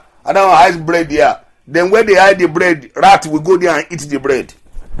here, another one hide bread here. Then where they hide the bread, rat will go there and eat the bread.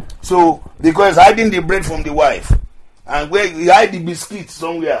 So because hiding the bread from the wife, and where you hide the biscuit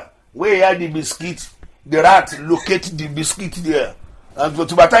somewhere, where you hide the biscuit, the rat locate the biscuit there. And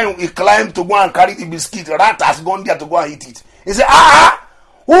so by the time he climbed to go and carry the biscuit, rat has gone there to go and eat it. He said,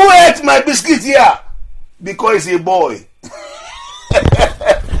 who ate my biscuit here? Because he's a boy.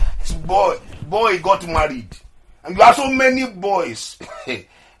 Boy got married. And you have so many boys. I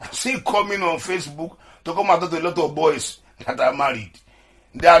see coming on Facebook to come and talk to a lot of boys that are married.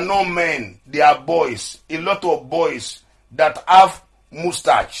 They are no men, they are boys. A lot of boys that have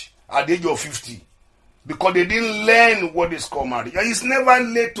mustache at the age of 50. Because they didn't learn what is called marriage. And it's never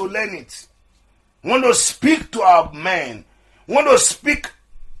late to learn it. We want to speak to our men. We want to speak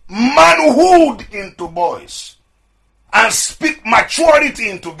manhood into boys. And speak maturity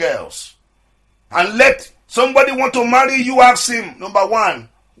into girls. And let somebody want to marry you, ask him, number one,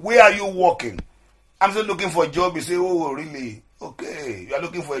 where are you working? I'm still looking for a job. You say, oh, really? Okay, you are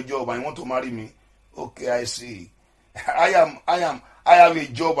looking for a job and you want to marry me? Okay, I see. I have a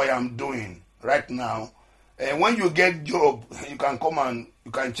job I am doing right now. And when you get job, you can come and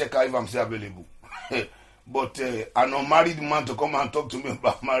you can check out if I'm still available. But an unmarried man to come and talk to me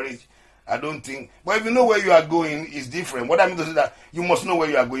about marriage, I don't think. But if you know where you are going, it's different. What I mean to say that you must know where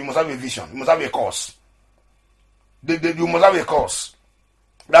you are going. You must have a vision. You must have a course. You must have a course.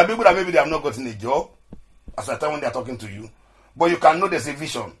 There are people that maybe they have not gotten a job at the time when they are talking to you. But you can know there's a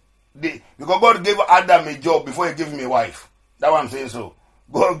vision. Because God gave Adam a job before he gave him a wife. That's what I'm saying so.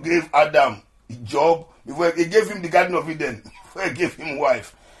 God gave Adam a job before he gave him the Garden of Eden. Before he gave him a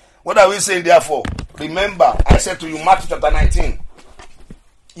wife. What are we saying therefore? Remember, I said to you, Matthew chapter 19.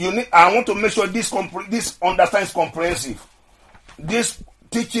 I want to make sure this understanding is comprehensive. This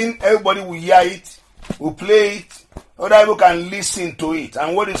teaching, everybody will hear it, will play it, other people can listen to it.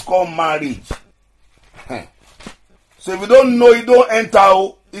 And what is called marriage. So if you don't know, you don't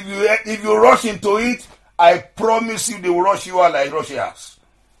enter. If you rush into it, I promise you they will rush you out like Russians.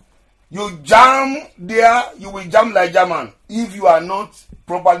 You jam there, you will jam like German if you are not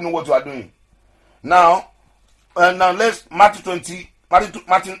properly know what you are doing. Now let's Matthew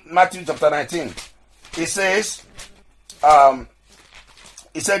chapter 19. It says,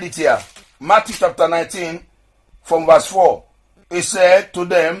 it said it here. Matthew chapter 19 from verse 4. It said to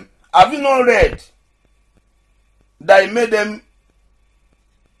them, have you not read that he made them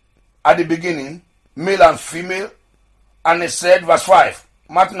at the beginning, male and female? And he said, verse 5,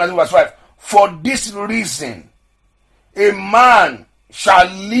 Matthew 19, verse 5, for this reason, a man shall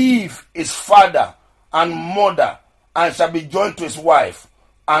leave his father and mother and shall be joined to his wife,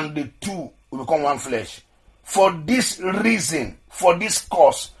 and the two will become one flesh. For this reason, for this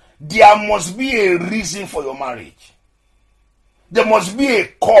cause, there must be a reason for your marriage. There must be a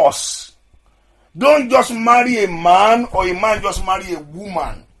cause. Don't just marry a man or a man just marry a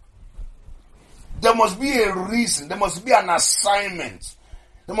woman. There must be a reason. There must be an assignment.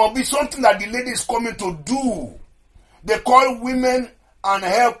 There must be something that the lady is coming to do. They call women and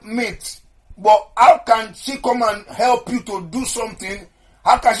help meet. But how can she come and help you to do something?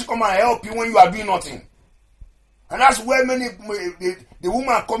 How can she come and help you when you are doing nothing? And that's where the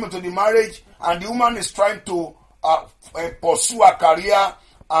woman coming to the marriage, and the woman is trying to pursue a career,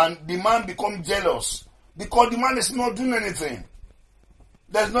 and the man becomes jealous because the man is not doing anything.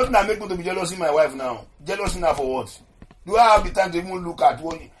 There's nothing that makes me to be jealous in my wife now. Jealous in her for what? Do I have the time to even look at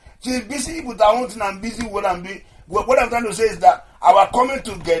what? She's busy with her own thing. I'm busy with what I'm doing. What I'm trying to say is that our coming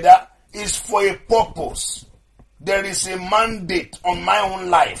together is for a purpose. There is a mandate on my own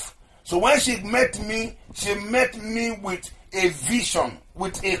life. So when she met me with a vision,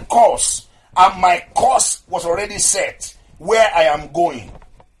 with a course, and my course was already set where I am going.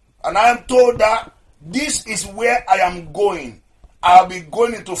 And I am told that this is where I am going. I'll be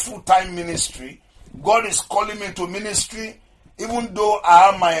going into full-time ministry. God is calling me into ministry, even though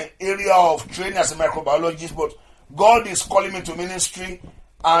I have my area of training as a microbiologist, but God is calling me to ministry,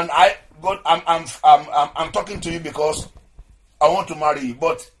 and I'm talking to you because I want to marry you.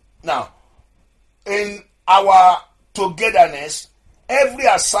 But now, in our togetherness, every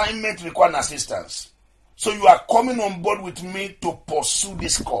assignment requires assistance. So you are coming on board with me to pursue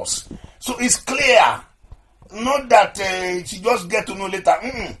this course. So it's clear, not that she just get to know later.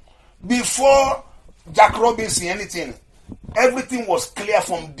 Before Jack Robinson anything, everything was clear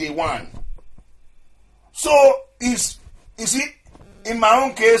from day one. So you see, in my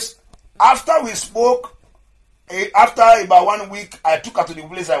own case, after we spoke, after about 1 week, I took her to the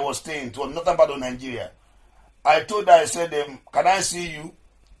place I was staying, to another part of Nigeria. I told her, I said, can I see you?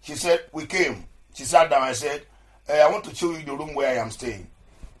 She said, we came. She sat down. I said, I want to show you the room where I am staying.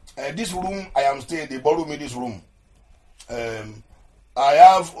 This room I am staying, they borrowed me this room. I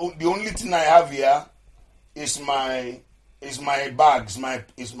have, the only thing I have here is my bags,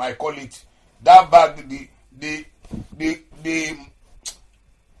 my call it, that bag,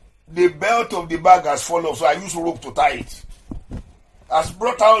 the belt of the bag has fallen off, so I use rope to tie it. I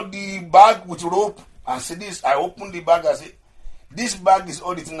brought out the bag with rope and said this. I opened the bag and said, this bag is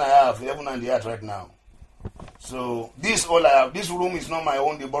all the thing I have, heaven and the earth right now. So this is all I have. This room is not my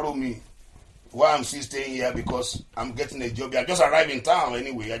own, they borrowed me. Why I'm still staying here because I'm getting a job. I just arrived in town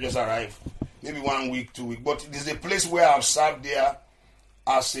anyway. I just arrived maybe 1 week, 2 weeks. But it is a place where I've served there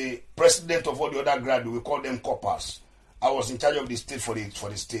as a president of all the other graduates. We call them coppers. I was in charge of the state for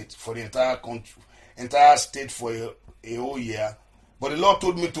the entire country, entire state for a whole year. But the Lord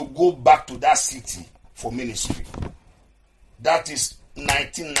told me to go back to that city for ministry. That is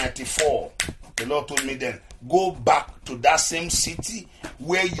 1994. The Lord told me then, go back to that same city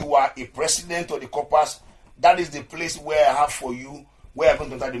where you are a president of the coppers. That is the place where I have for you, where I'm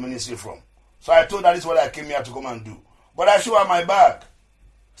going to start the ministry from. So I told her this is what I came here to come and do. But I show her my bag.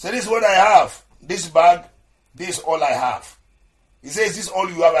 So this is what I have. This bag, this is all I have. He says, is this all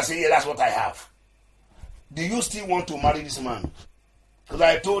you have? I say, yeah, that's what I have. Do you still want to marry this man? Because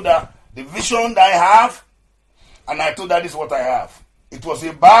I told her the vision that I have, and I told her this is what I have. It was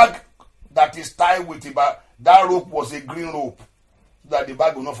a bag that is tied with a bag. That rope was a green rope, so that the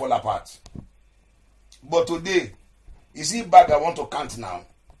bag will not fall apart. But today, is it bag I want to count now,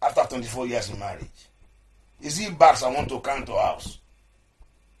 after 24 years in marriage? Is it bags I want to count to house?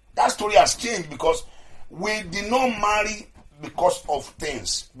 That story has changed because we did not marry because of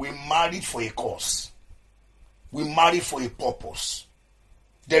things. We married for a cause. We married for a purpose.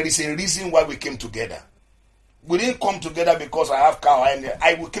 There is a reason why we came together. We didn't come together because I have car.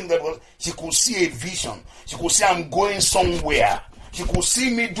 We came together because she could see a vision. She could see I'm going somewhere. She could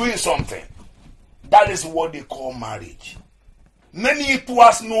see me doing something. That is what they call marriage. Many people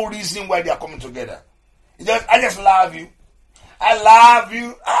has no reason why they are coming together. I just love you. I love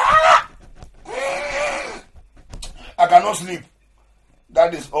you. I cannot sleep.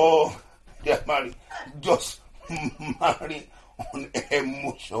 That is all they are married. Just marry on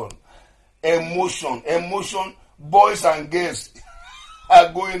emotion. Emotion. Boys and girls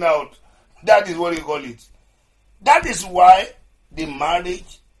are going out. That is what you call it. That is why the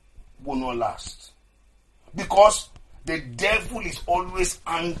marriage will not last. Because the devil is always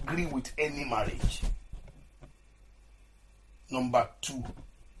angry with any marriage. Number 2.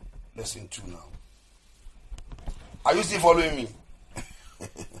 Lesson 2 now. Are you still following me?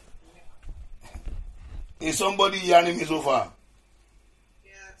 Is somebody hearing me so far?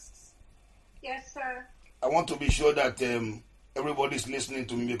 Yes. Yes, sir. I want to be sure that everybody is listening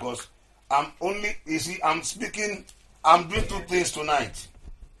to me because I'm speaking, I'm doing 2 things tonight.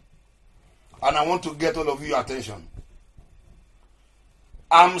 And I want to get all of your attention.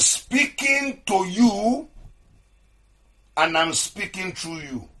 I'm speaking to you and I'm speaking through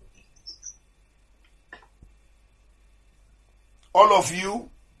you. All of you,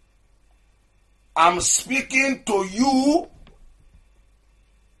 I'm speaking to you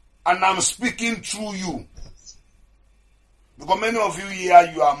and I'm speaking through you. Because many of you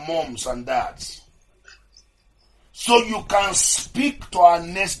here, you are moms and dads. So you can speak to our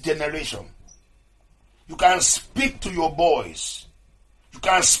next generation. You can speak to your boys. You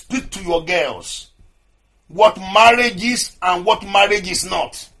can speak to your girls. What marriage is and what marriage is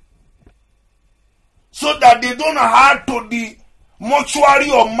not. So that they don't add to the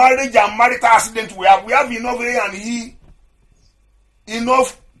mortuary of marriage and marital accident we have. We have enough A and E.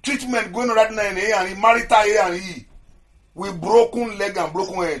 Enough treatment going on right now in A and E, marital A and E. With broken leg and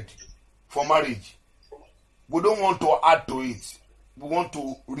broken head for marriage. We don't want to add to it. We want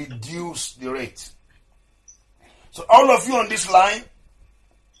to reduce the rate. So all of you on this line,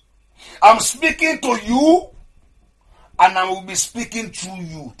 I'm speaking to you, and I will be speaking through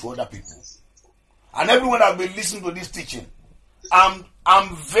you to other people. And everyone that will be listening to this teaching, I'm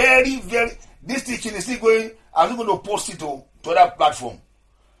very, this teaching is still going, I'm still going to post it to other platform.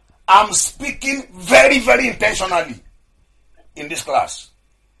 I'm speaking very, very intentionally in this class.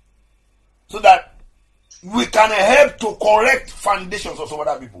 So that we can help to correct foundations of some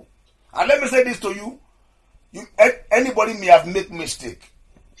other people. And let me say this to you. Anybody may have made mistake.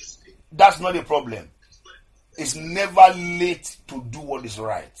 That's not a problem. It's never late to do what is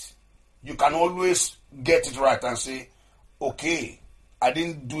right. You can always get it right and say, okay, I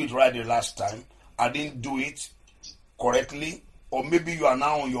didn't do it right the last time. I didn't do it correctly. Or maybe you are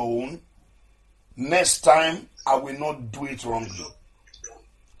now on your own. Next time, I will not do it wrongly.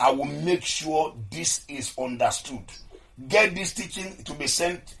 I will make sure this is understood. Get this teaching to be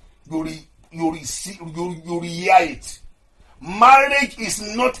sent. You hear it. Marriage is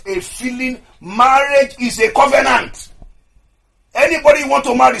not a feeling. Marriage is a covenant. Anybody want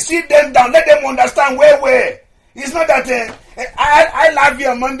to marry, sit them down. Let them understand where. It's not that I love you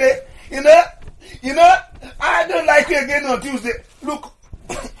on Monday. You know, I don't like you again on Tuesday. Look,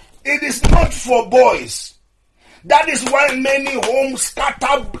 it is not for boys. That is why many homes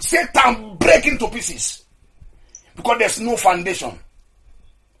scatter, Satan break into pieces. Because there's no foundation.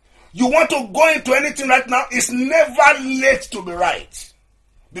 You want to go into anything right now, it's never late to be right.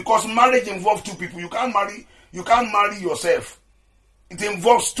 Because marriage involves two people. You can't marry yourself. It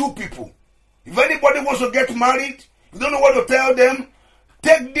involves two people. If anybody wants to get married, you don't know what to tell them,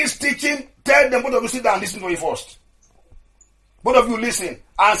 take this teaching, tell them, both of you sit down and listen to it first. Both of you listen.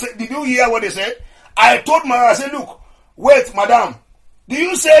 And say, did you hear what they said? I told my, I said, look, wait, madam, do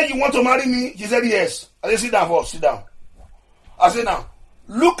you say you want to marry me? She said, yes. I said, sit down first, sit down. I said, now,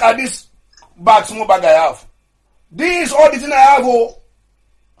 look at this bag, small bag I have. This is all the thing I have. Oh.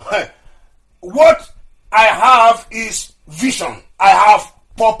 What I have is vision. I have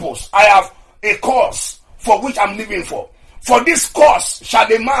purpose. I have a cause for which I'm living for. For this cause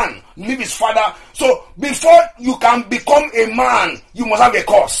shall a man leave his father. So before you can become a man, you must have a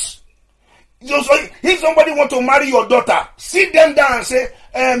cause. So if somebody want to marry your daughter, sit them down and say,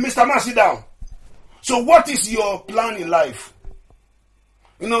 Mr. Man, sit down. So what is your plan in life?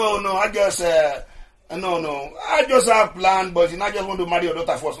 I just have plan, but I just want to marry your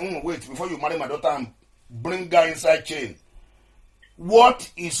daughter first. Wait, before you marry my daughter and bring her inside chain.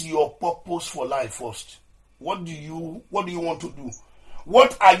 What is your purpose for life first? What do you want to do?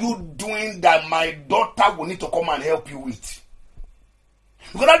 What are you doing that my daughter will need to come and help you with?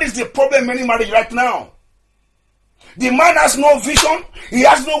 Because that is the problem in many marriages right now. The man has no vision. He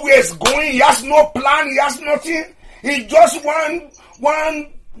has no where he's going. He has no plan. He has nothing. He just one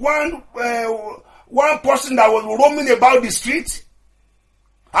person that was roaming about the street.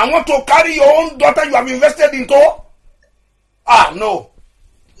 I want to carry your own daughter you have invested into. No.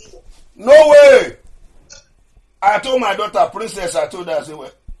 No way. I told my daughter, Princess, I told her, I said,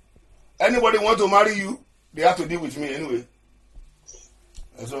 well, anybody want to marry you, they have to deal with me anyway.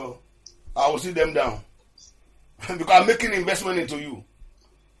 And so, I will sit them down. Because I'm making investment into you.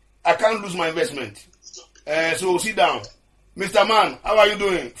 I can't lose my investment. So, sit down. Mr. Man, how are you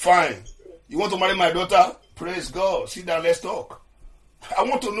doing? Fine. You want to marry my daughter? Praise God. Sit down, let's talk. I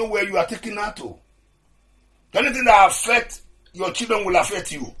want to know where you are taking her to. Anything that affects your children will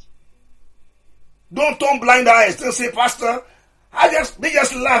affect you. Don't turn blind eyes. Don't say, Pastor, they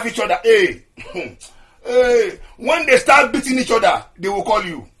just laugh each other. Hey. When they start beating each other, they will call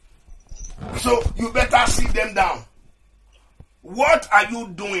you. So you better sit them down. What are you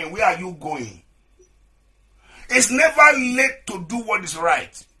doing? Where are you going? It's never late to do what is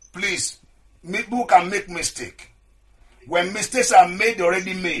right. Please, people can make mistake. When mistakes are made, they're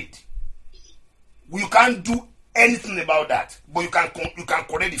already made. You can't do anything about that. But you can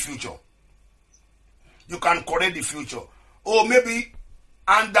correct the future. You can correct the future. Or maybe,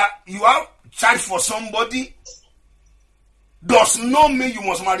 and you have charged for somebody, does not mean you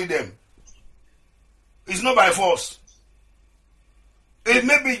must marry them. It's not by force. It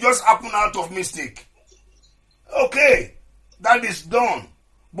maybe just happened out of mistake. Okay, that is done.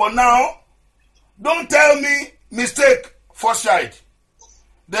 But now, don't tell me mistake, first child.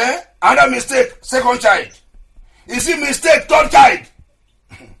 Then, another mistake, second child. You see, mistake, third child.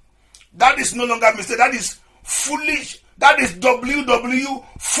 That is no longer mistake. That is foolish. That is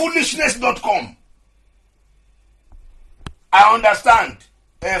www.foolishness.com. I understand.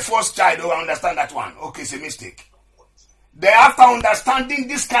 First child, I understand that one. Okay, it's a mistake. Then after understanding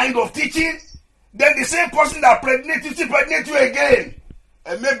this kind of teaching, then the same person that pregnant you, still pregnant you again.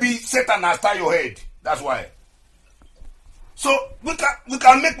 And maybe Satan has tied your head. That's why. So we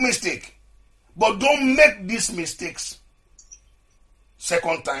can make mistake. But don't make these mistakes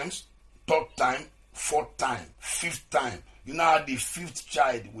second times, third time, fourth time, fifth time. You now have the fifth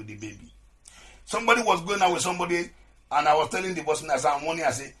child with the baby. Somebody was going out with somebody, and I was telling the person as I'm warning,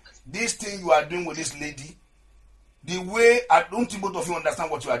 I said, this thing you are doing with this lady, the way, I don't think both of you understand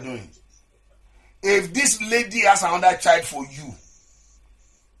what you are doing. If this lady has another child for you,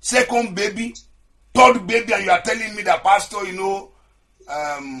 second baby, third baby, and you are telling me that, Pastor, you know,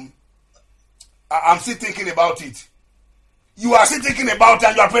 I'm still thinking about it. You are still thinking about it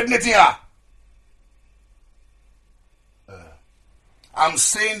and you are pregnanting her. I'm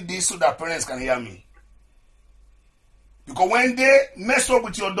saying this so that parents can hear me. Because when they mess up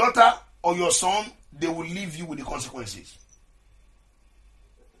with your daughter or your son, they will leave you with the consequences.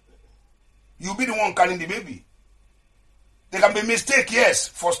 You'll be the one carrying the baby. There can be mistake, yes,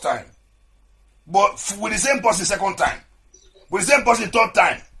 first time. But with the same person second time. With the same person third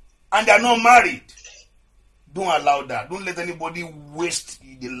time. And they are not married. Don't allow that. Don't let anybody waste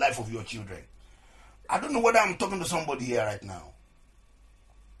the life of your children. I don't know whether I'm talking to somebody here right now.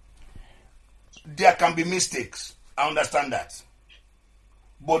 There can be mistakes. I understand that.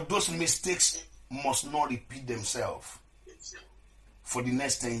 But those mistakes must not repeat themselves for the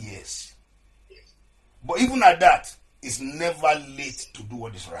next 10 years. But even at that, it's never late to do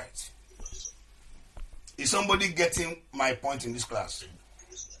what is right. Is somebody getting my point in this class?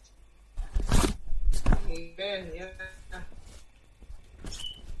 Amen. Yeah.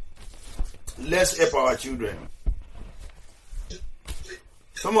 Let's help our children.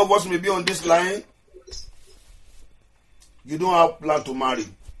 Some of us may be on this line. You don't have plan to marry.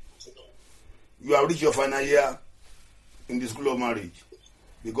 You have reached your final year in the school of marriage.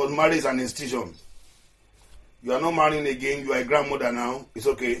 Because marriage is an institution. You are not marrying again. You are a grandmother now. It's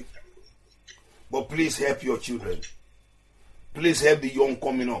okay. But please help your children. Please help the young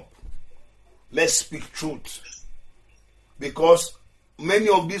coming up. Let's speak truth. Because many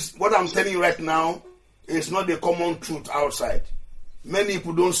of this, what I'm telling you right now, is not the common truth outside. Many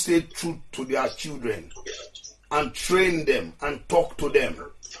people don't say truth to their children and train them and talk to them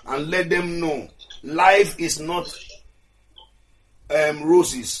and let them know life is not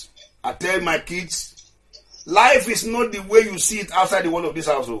roses. I tell my kids, life is not the way you see it outside the wall of this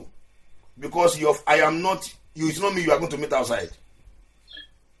household. Because it's not me you are going to meet outside.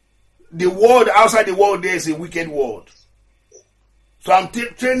 The world outside the world there is a wicked world. So I'm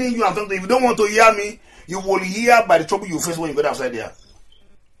training you and something. If you don't want to hear me, you will hear by the trouble you face when you get outside there.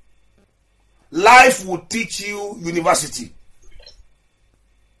 Life will teach you university.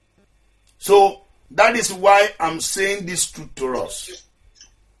 So that is why I'm saying this truth to us.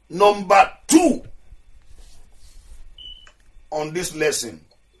 Number 2 on this lesson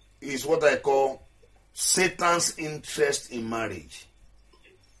is what I call Satan's interest in marriage.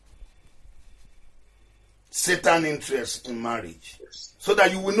 Satan's interest in marriage. So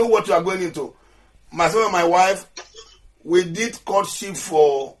that you will know what you are going into. Myself and my wife, we did courtship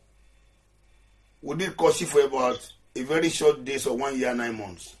for about a very short days or 1 year, 9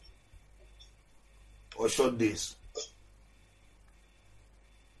 months. Or short days.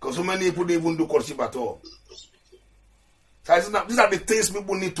 Because so many people don't even do courtship at all. So these are the things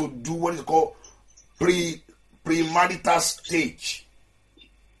people need to do, what is called premarital stage.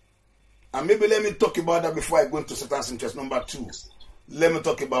 And maybe let me talk about that before I go into Satan's interest. Number 2. Let me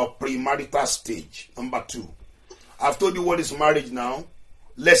talk about premarital stage. Number 2. I've told you what is marriage now.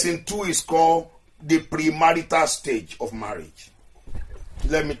 Lesson 2 is called the premarital stage of marriage.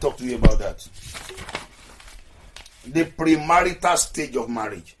 Let me talk to you about that. The premarital stage of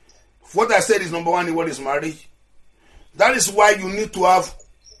marriage. What I said is number 1 what is marriage. That is why you need to have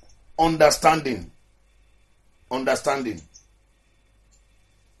understanding. Understanding.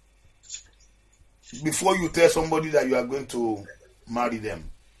 Before you tell somebody that you are going to marry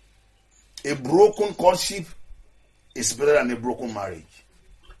them. A broken courtship is better than a broken marriage.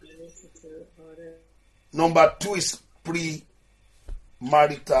 Number 2 is pre-marital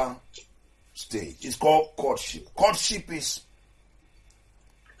stage. It's called courtship. Courtship is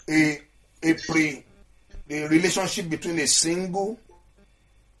a relationship between a single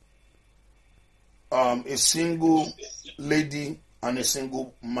lady and a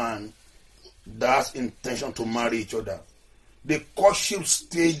single man that's intention to marry each other. The courtship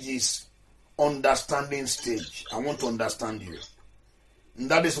stage is understanding stage. I want to understand you. And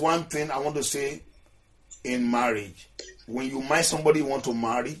that is one thing I want to say in marriage. When you marry somebody you want to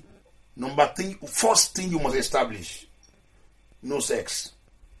marry, first thing you must establish, no sex.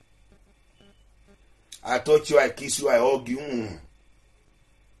 I touch you, I kiss you, I hug you.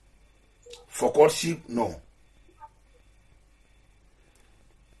 For courtship, no.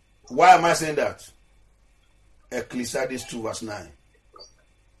 Why am I saying that? Ecclesiastes 2 verse 9.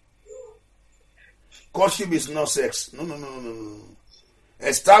 Courtship is not sex. No.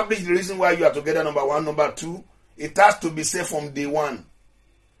 Establish the reason why you are together, number one. Number two, it has to be said from day one.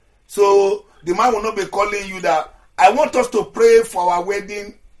 So the man will not be calling you that, I want us to pray for our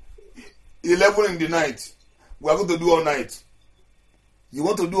wedding 11 in the night. We are going to do all night. You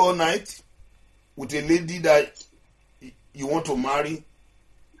want to do all night with a lady that you want to marry?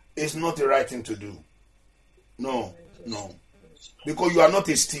 It's not the right thing to do. No. Because you are not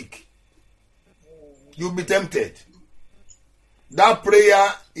a stick. You'll be tempted. That prayer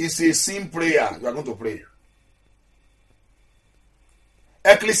is a sin prayer. You are going to pray.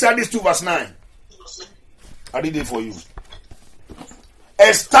 Ecclesiastes 2 verse 9. I read it for you.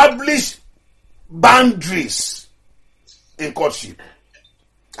 Establish boundaries in courtship.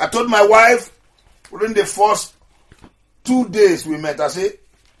 I told my wife within the first 2 days we met, I said,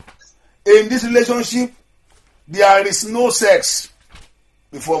 in this relationship, there is no sex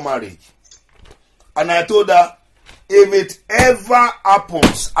before marriage. And I told her, if it ever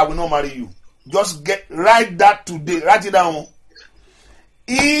happens, I will not marry you. Just write that today. Write it down.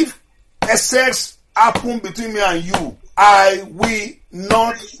 If a sex happens between me and you, I will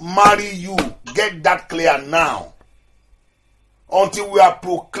not marry you. Get that clear now. Until we are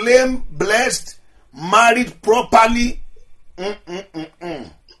proclaimed blessed, married properly.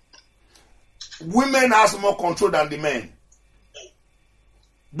 Women has more control than the men.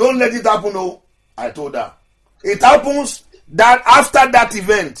 Don't let it happen, no. I told her. It happens that after that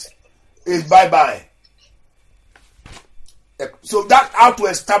event is bye-bye. So that's how to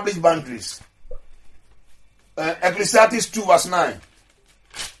establish boundaries. Ecclesiastes 2 verse 9.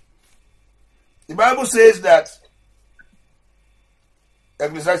 The Bible says that,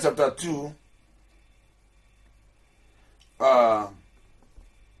 Ecclesiastes chapter 2, I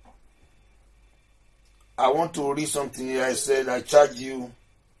want to read something here. I said, I charge you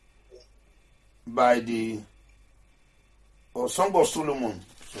by the Song of Solomon.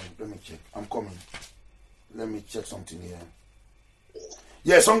 Sorry, let me check. I'm coming. Let me check something here.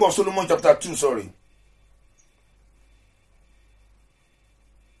 Yeah, Song of Solomon chapter 2, sorry.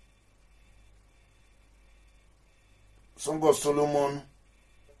 Song of Solomon.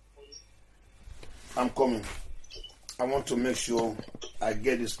 I'm coming. I want to make sure I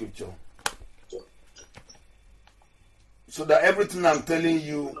get the scripture. So that everything I'm telling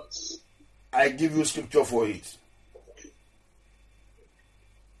you, I give you scripture for it.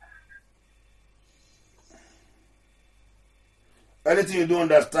 Anything you don't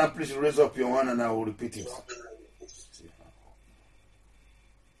understand, please raise up your hand and I will repeat it.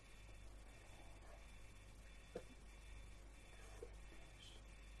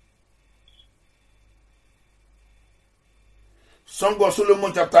 Song of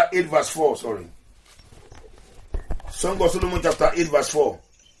Solomon chapter 8 verse 4, sorry. Song of Solomon chapter 8 verse 4.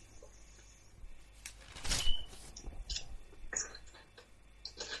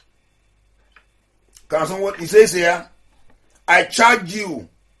 Can someone, he says here, I charge you,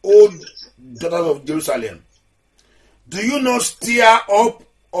 O daughters of Jerusalem, do you not stir up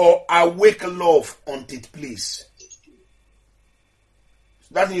or awake love until it please?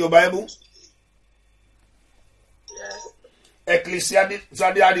 That's in your Bible? Yes.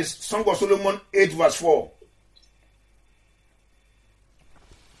 Ecclesiastes, Song of Solomon 8 verse 4.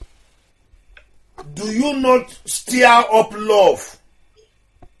 Do you not stir up love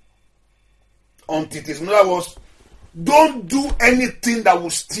until it is? In other words, don't do anything that will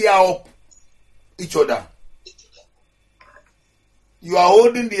stir up each other. You are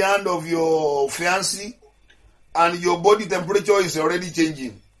holding the hand of your fiancé and your body temperature is already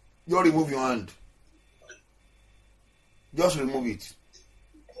changing. You remove your hand. Just remove it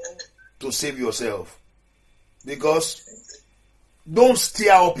to save yourself. Because don't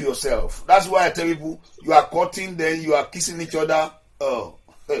stir up yourself. That's why I tell people, you are cutting, then you are kissing each other.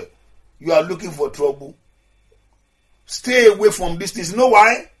 You are looking for trouble. Stay away from these things. You know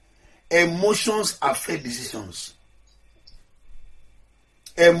why? Emotions affect decisions.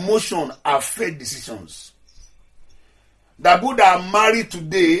 emotion affect decisions. The people that are married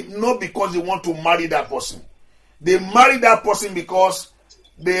today, not because they want to marry that person. They married that person because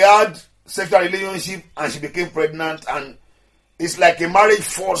they had sexual relationship and she became pregnant, and it's like a marriage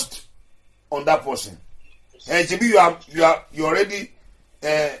forced on that person. And maybe you already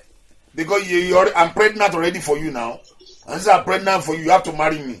because I'm pregnant already for you now, and since I'm pregnant for you, you have to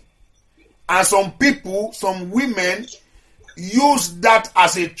marry me. And some people, some women, use that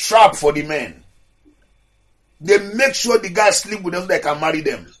as a trap for the men. They make sure the guy sleep with them so they can marry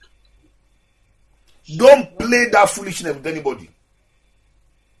them. Don't play that foolishness with anybody.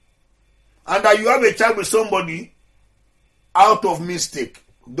 And that you have a child with somebody out of mistake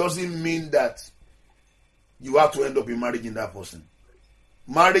doesn't mean that you have to end up in marriage in that person.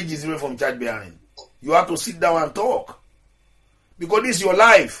 Marriage is different from childbearing. You have to sit down and talk. Because this is your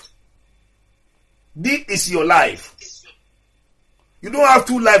life. This is your life. You don't have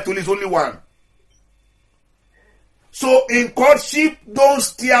two lives to live, only one. So in courtship, don't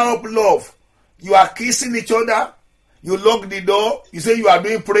stir up love. You are kissing each other. You lock the door. You say you are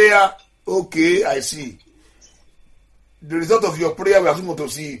doing prayer. Okay, I see. The result of your prayer, we are going to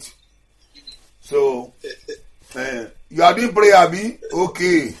see it. So, you are doing prayer, Abi?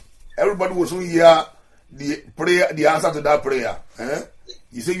 Okay. Everybody will soon hear the prayer, the answer to that prayer.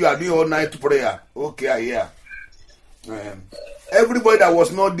 You say you are doing all night prayer. Okay, I hear. Everybody that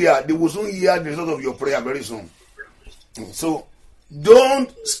was not there, they will soon hear the result of your prayer very soon. So,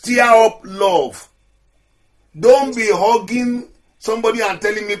 don't stir up love. Don't be hugging somebody and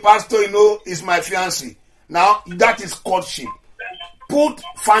telling me, Pastor, it's my fiancé. Now, that is courtship. Put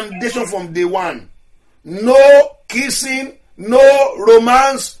foundation from day one. No kissing, no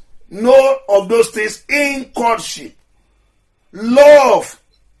romance, no of those things in courtship. Love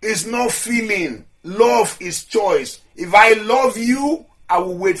is not feeling. Love is choice. If I love you, I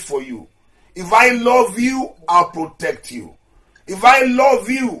will wait for you. If I love you, I'll protect you. If I love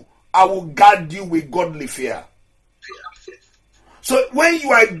you, I will guard you with godly fear. So when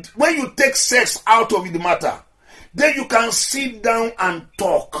you take sex out of the matter, then you can sit down and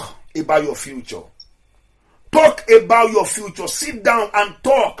talk about your future. Talk about your future. Sit down and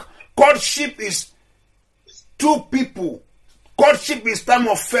talk. Courtship is two people. Courtship is time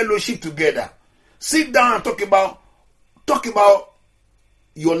of fellowship together. Sit down and talk about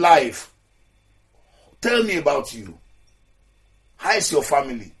your life. Tell me about you. How is your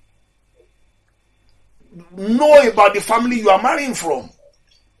family? Know about the family you are marrying from.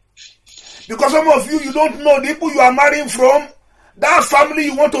 Because some of you don't know the people you are marrying from. That family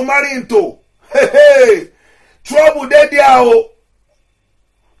you want to marry into. Hey. Trouble there.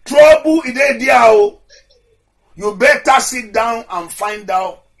 Trouble is there. You better sit down and find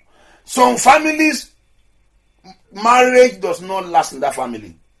out. Some families, marriage does not last in that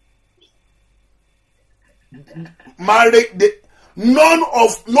family.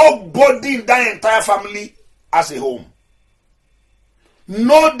 Nobody in that entire family has a home.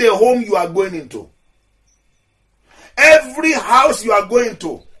 Know the home you are going into. Every house you are going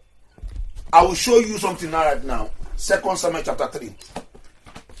to. I will show you something right now. 2 Samuel chapter 3.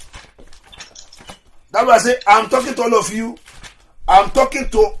 That's why I say, I'm talking to all of you. I'm talking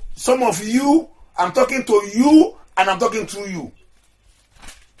to some of you. I'm talking to you. And I'm talking to you.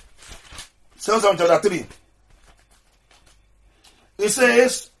 2 Samuel chapter 3. It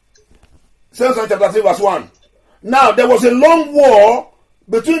says, 2 Samuel chapter 3 verse 1. Now there was a long war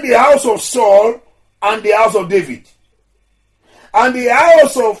between the house of Saul and the house of David. And the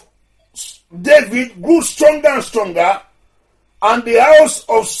house of David grew stronger and stronger, and the house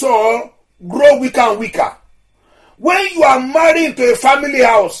of Saul grew weaker and weaker. When you are married to a family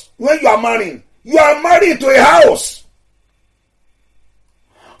house, you are married to a house.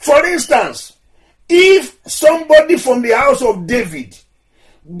 For instance, if somebody from the house of David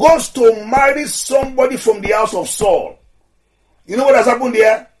goes to marry somebody from the house of Saul, you know what has happened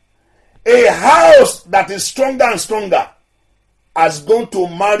there? A house that is stronger and stronger has gone to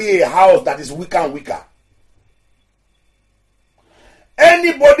marry a house that is weaker and weaker.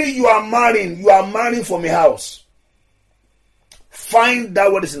 Anybody you are marrying from a house. Find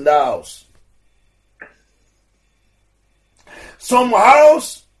out what is in that house. Some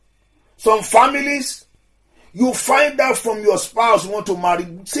house, some families, you find out from your spouse you want to marry.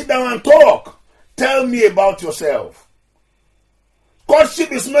 Sit down and talk. Tell me about yourself.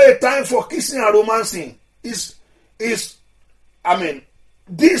 Courtship is not a time for kissing and romancing. This is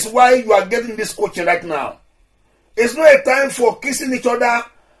why you are getting this coaching right now. It's not a time for kissing each other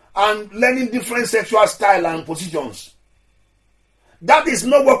and learning different sexual style and positions. That is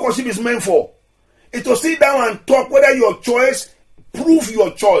not what courtship is meant for. It's to sit down and talk whether your choice prove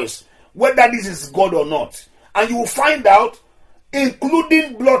your choice, whether this is God or not. And you will find out,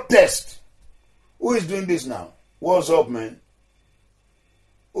 including blood test. Who is doing this now? What's up, man?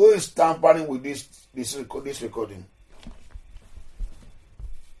 Who is tampering with this recording?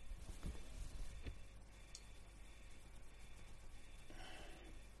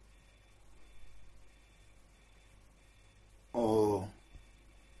 Oh.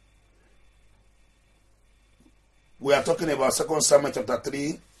 We are talking about 2 Samuel chapter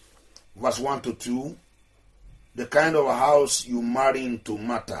 3, verse 1 to 2. The kind of house you marry into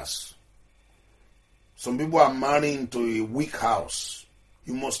matters. Some people are marrying into a weak house.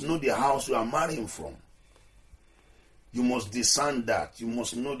 You must know the house you are marrying from. You must discern that. You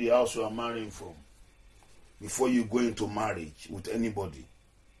must know the house you are marrying from before you go into marriage with anybody.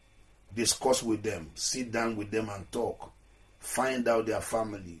 Discuss with them. Sit down with them and talk. Find out their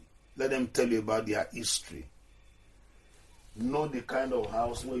family. Let them tell you about their history. Know the kind of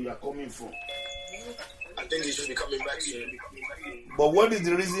house where you are coming from. I think they should be coming back here. But what is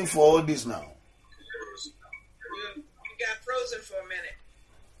the reason for all this now? You got frozen for a minute.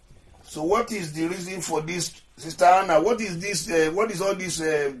 So what is the reason for this, Sister Anna? What is this? What is all this?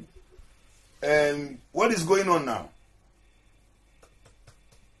 What is going on now?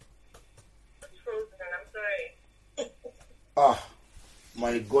 Frozen. I'm sorry. Ah,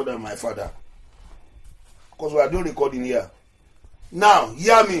 my God and my Father. Because we are doing recording here. Now,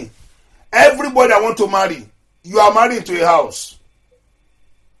 hear me. Everybody that want to marry, you are married to a house.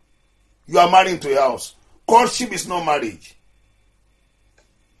 You are married to a house. Courtship is not marriage.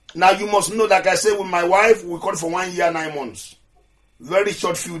 Now you must know, like I said with my wife, we court for 1 year, 9 months. Very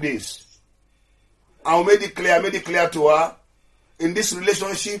short few days. I made it clear to her, in this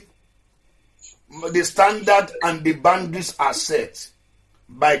relationship, the standard and the boundaries are set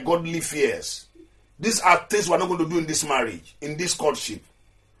by godly fears. These are things we are not going to do in this marriage, in this courtship.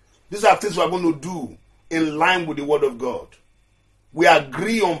 These are things we are going to do in line with the word of God. We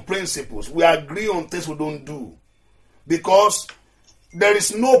agree on principles. We agree on things we don't do. Because there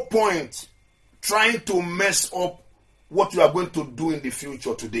is no point trying to mess up what you are going to do in the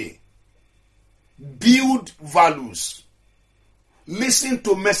future today. Build values. Listen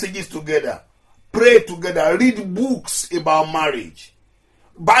to messages together. Pray together. Read books about marriage.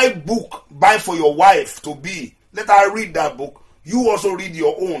 Buy book. Buy for your wife to be. Let her read that book. You also read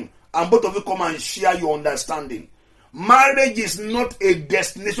your own. And both of you come and share your understanding. Marriage is not a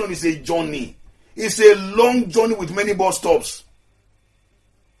destination, it's a journey. It's a long journey with many bus stops.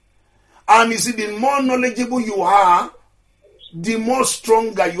 And you see, the more knowledgeable you are, the more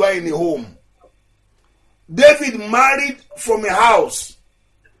stronger you are in a home. David married from a house.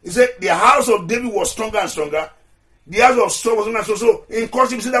 He said the house of David was stronger and stronger. The house of Saul was stronger and stronger. So in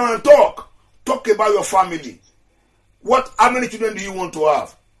courtship, sit down and talk. Talk about your family. How many children do you want to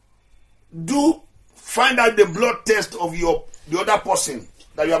have? Find out the blood test of the other person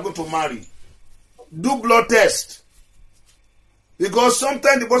that you are going to marry. Do blood test. Because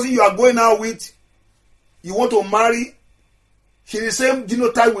sometimes the person you are going out with, you want to marry, she's the same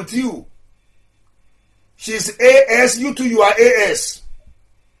genotype with you. She's AS, you too, you are AS.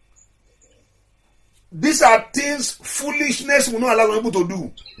 These are things, foolishness will not allow people to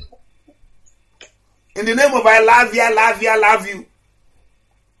do. In the name of I love you, I love you, I love you.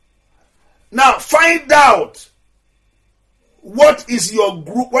 Now, find out what is your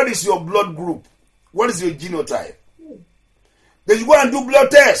group, what is your blood group, what is your genotype. Then you go and do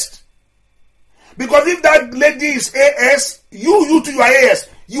blood test. Because if that lady is AS, you too, you are AS,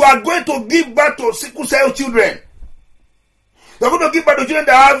 you are going to give birth to sickle cell children. You are going to give birth to children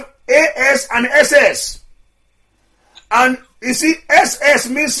that have AS and SS. And you see, SS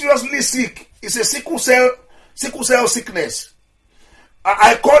means seriously sick. It's a sickle cell sickness.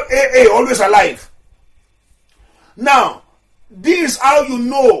 I call AA always alive. Now, this is how you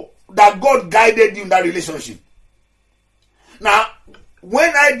know that God guided you in that relationship. Now,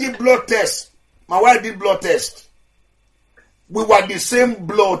 when I did blood test, my wife did blood test, we were the same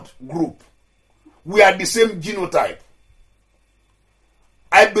blood group. We are the same genotype.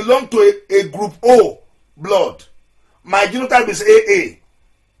 I belong to a group O blood. My genotype is AA.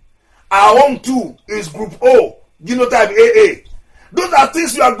 Our own too is group O, genotype AA. Those are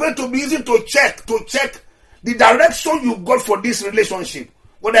things you are going to be using to check the direction you got for this relationship,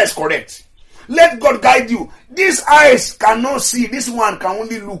 whether it's correct. Let God guide you. These eyes cannot see. This one can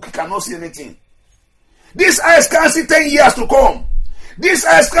only look, cannot see anything. These eyes can't see 10 years to come. These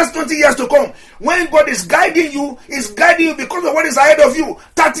eyes can't see 20 years to come. When God is guiding you, He's guiding you because of what is ahead of you.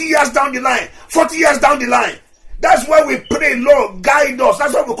 30 years down the line, 40 years down the line. That's why we pray, Lord, guide us.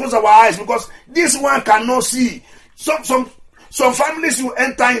 That's why we close our eyes, because this one cannot see. Some families you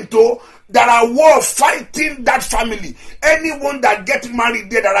enter into, there are war fighting that family. Anyone that gets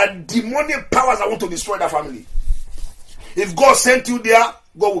married there are demonic powers that want to destroy that family. If God sent you there,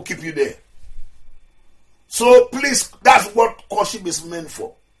 God will keep you there. So please, that's what courtship is meant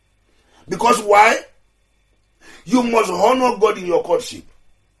for. Because why? You must honor God in your courtship.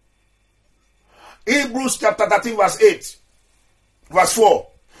 Hebrews chapter 13 verse 8, verse 4.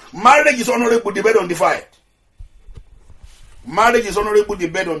 Marriage is honorable, the bed undefiled. Marriage is honorable, the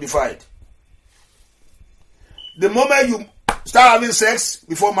bed undefiled. The moment you start having sex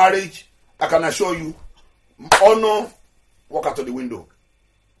before marriage, I can assure you, honor walk out of the window.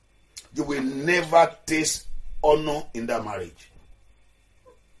 You will never taste honor in that marriage.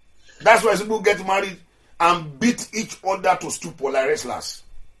 That's why people get married and beat each other to stupor like wrestlers.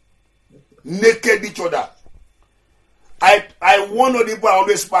 Naked each other. I warn all the people I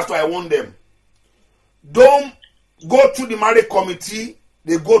always pastor, I warn them. Don't go to the marriage committee.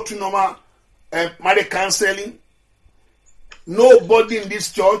 They go to normal marriage counseling. Nobody in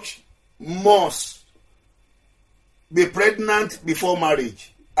this church must be pregnant before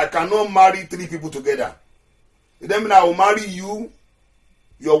marriage. I cannot marry 3 people together. It doesn't mean I will marry you,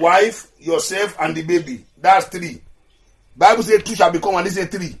 your wife, yourself, and the baby. That's 3. Bible says 2 shall become one. This is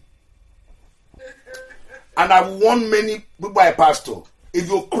 3. And I've warned many people by pastor. If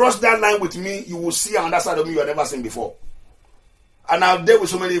you cross that line with me, you will see another side of me you have never seen before. And I've dealt with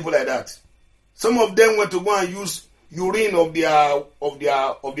so many people like that. Some of them went to go and use urine of their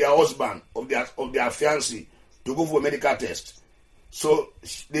husband, of their fiancé, to go for a medical test. So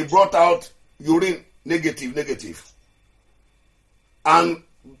they brought out urine negative. And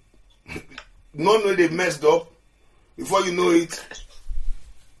not only they messed up, before you know it,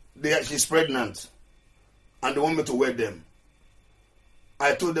 she's pregnant. And they want me to wed them.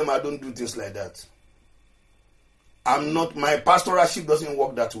 I told them I don't do things like that. My pastoralship doesn't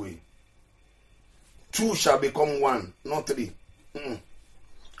work that way. 2 shall become 1, not 3.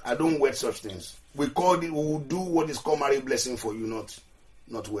 I don't wed such things. We will do what is called marriage blessing for you,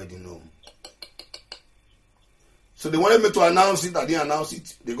 not wedding, no. So they wanted me to announce it, I didn't announce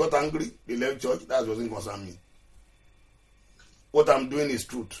it. They got angry, they left church, that doesn't concern me. What I'm doing is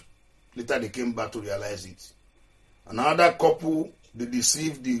truth. Later they came back to realize it. Another couple, they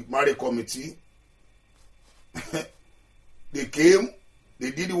deceived the marriage committee. They came,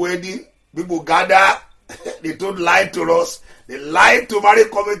 they did the wedding, people gather, they told lied to us, they lied to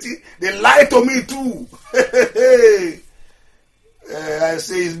marriage committee, they lied to me too. I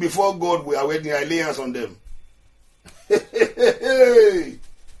say it's before God we are wedding, I lay hands on them. It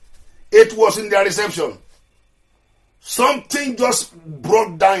was in their reception. Something just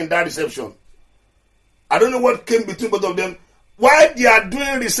broke down in that reception. I don't know what came between both of them. While they are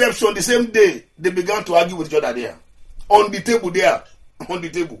doing reception the same day, they began to argue with each other there. On the table there. On the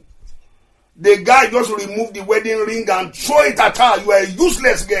table. The guy just removed the wedding ring and throw it at her. You are a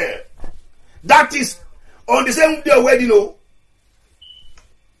useless girl. That is on the same day of wedding,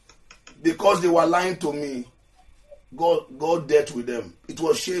 because they were lying to me. God dealt with them. It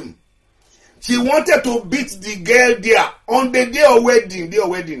was shame. She wanted to beat the girl there on the day of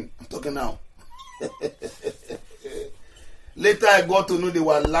wedding. I'm talking now. Later I got to know they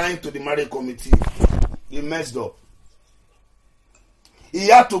were lying to the marriage committee. He messed up. He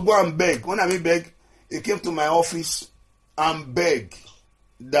had to go and beg. When I mean beg, he came to my office and begged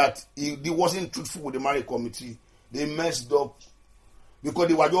that he wasn't truthful with the marriage committee. They messed up because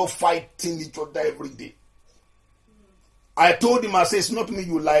they were just fighting each other every day. I told him, I said, it's not me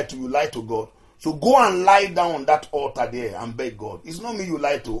you lie to God. So go and lie down on that altar there and beg God. It's not me you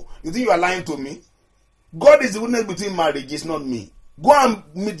lie to. You think you are lying to me? God is the witness between marriage, it's not me. Go and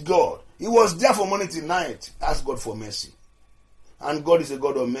meet God. He was there from morning till night. Ask God for mercy. And God is a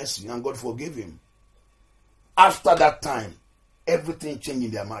God of mercy, and God forgave him. After that time, everything changed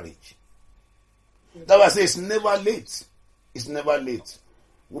in their marriage. That's why I say it's never late. It's never late.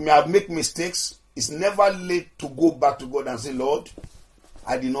 We may have made mistakes. It's never late to go back to God and say, Lord,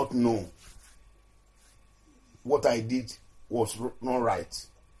 I did not know. What I did was not right.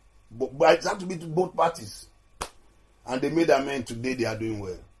 But it has to be to both parties. And they made amends. Today they are doing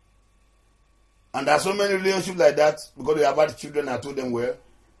well. And there are so many relationships like that because they have had children. I told them, well,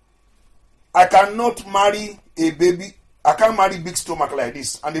 I cannot marry a baby. I can't marry big stomach like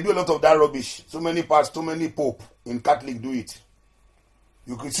this. And they do a lot of that rubbish. So many parts, so many pope in Catholic do it.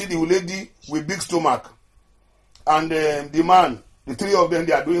 You could see the lady with big stomach. And the man, the 3 of them,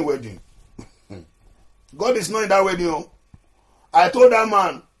 they are doing wedding. God is not in that wedding. I told that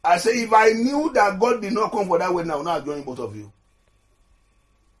man, I said, if I knew that God did not come for that wedding, I would not join both of you.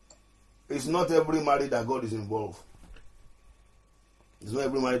 It's not every marriage that God is involved. It's not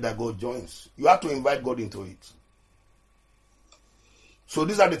every marriage that God joins. You have to invite God into it. So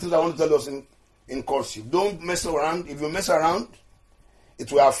these are the things I want to tell us in courtship. Don't mess around. If you mess around,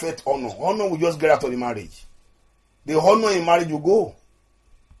 it will affect honor. Honor will just get out of the marriage. The honor in marriage will go.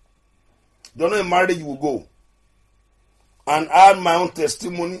 The honor in marriage will go. And I had my own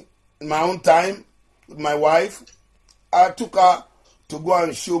testimony, in my own time, with my wife. I took her to go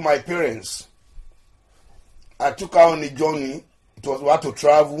and show my parents. I took her on a journey. It was hard to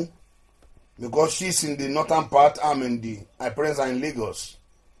travel because she's in the northern part. My parents are in Lagos.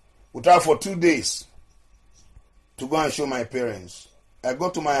 We traveled for 2 days to go and show my parents. I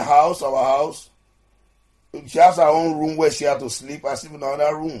go to my house, our house. She has her own room where she had to sleep. I sleep in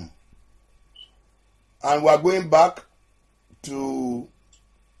another room. And we are going back to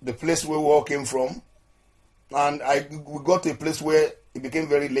the place where we all came from. And we got to a place where it became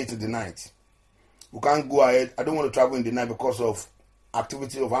very late in the night. We can't go ahead. I don't want to travel in the night because of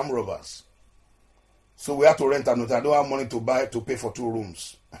activity of armed robbers. So we have to rent another. I don't have money to pay for 2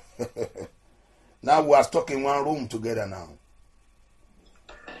 rooms. Now we are stuck in 1 room together now.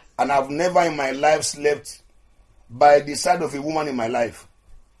 And I've never in my life slept by the side of a woman in my life.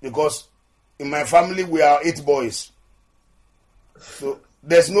 Because in my family we are 8 boys. So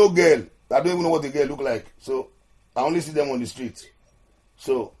there's no girl. I don't even know what the girl look like. So I only see them on the street.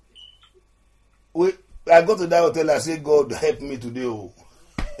 So I go to that hotel, I say, God help me today. Oh.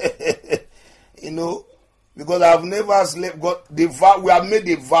 You know, because I've never slept. We have made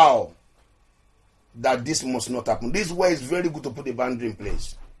a vow that this must not happen. This way is very good to put a boundary in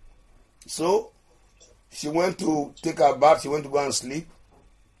place. So she went to take her bath, she went to go and sleep.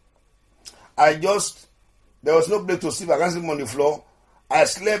 There was no place to sleep. I can't sleep on the floor. I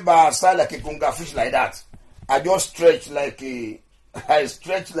slept by her side like a conga fish like that. I just stretched like a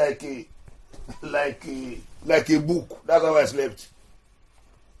book. That's how I slept.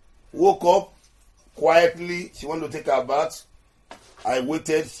 Woke up quietly. She wanted to take her bath. I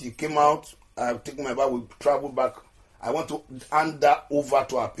waited. She came out. I took my bath. We traveled back. I want to hand that over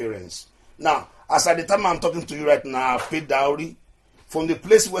to her parents. Now, as at the time I'm talking to you right now, I've paid dowry. From the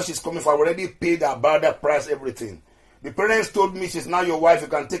place where she's coming from, I've already paid her burial price, everything. The parents told me she's now your wife. You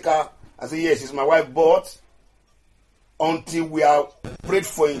can take her. I said, yes, she's my wife. But until we are prayed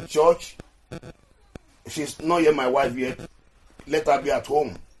for in church, she's not yet my wife yet. Let her be at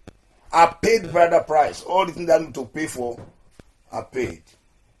home. I paid bridal price. All the things that I need to pay for, I paid.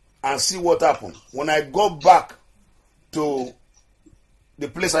 And see what happened. When I got back to the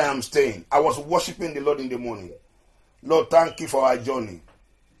place I am staying, I was worshiping the Lord in the morning. Lord, thank you for our journey.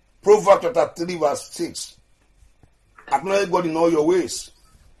 Proverbs chapter 3 verse 6. Acknowledge God in all your ways.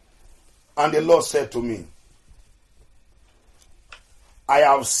 And the Lord said to me, I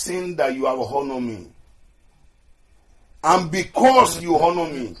have seen that you have honored me. And because you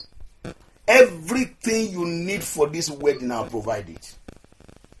honor me, everything you need for this wedding, I'll provide it.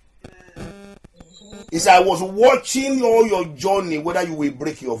 He said, I was watching all your journey, whether you will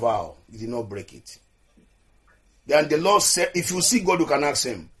break your vow. You did not break it. Then the Lord said, if you see God, you can ask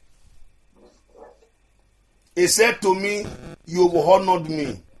him. He said to me, you have honored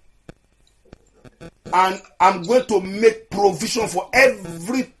me. And I'm going to make provision for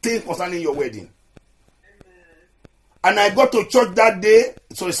everything concerning your wedding. And I got to church that day.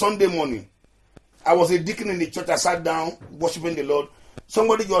 So it's Sunday morning. I was a deacon in the church. I sat down, worshiping the Lord.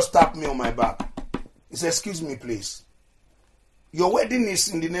 Somebody just tapped me on my back. He said, excuse me, please. Your wedding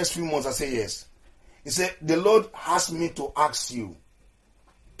is in the next few months. I said, yes. He said, the Lord asked me to ask you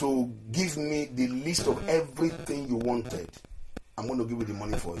to give me the list of everything you wanted. I'm going to give you the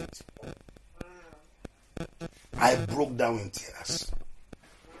money for it. I broke down in tears.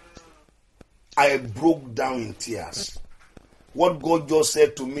 I broke down in tears. What God just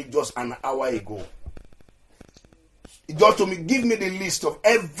said to me just an hour ago. He just told me, give me the list of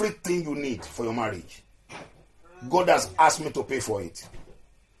everything you need for your marriage. God has asked me to pay for it.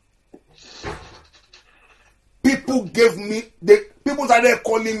 People started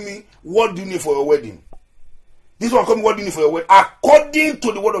calling me, what do you need for your wedding? This one coming, what do you need for your wedding? According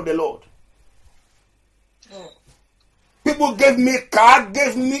to the word of the Lord. People gave me car,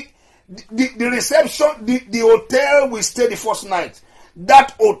 gave me the reception, the hotel we stayed the first night.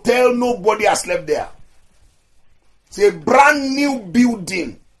 That hotel, nobody has slept there. It's a brand new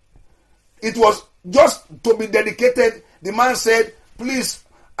building. It was just to be dedicated. The man said, please,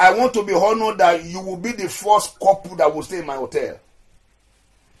 I want to be honored that you will be the first couple that will stay in my hotel.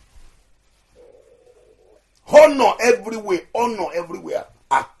 Honor everywhere,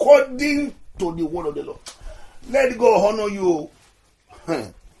 according to the word of the Lord. Let God honor you.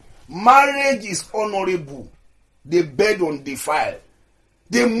 Marriage is honorable. The bed undefiled.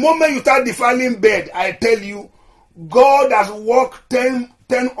 The moment you start defiling bed, I tell you, God has walked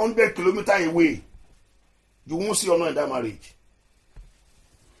 100 kilometers away. You won't see honor in that marriage.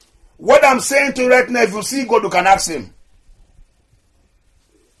 What I'm saying to you right now, if you see God, you can ask him.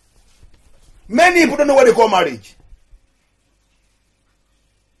 Many people don't know what they call marriage.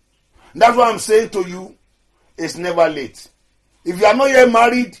 That's why I'm saying to you, it's never late. If you are not yet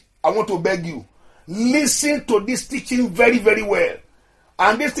married, I want to beg you, listen to this teaching very, very well.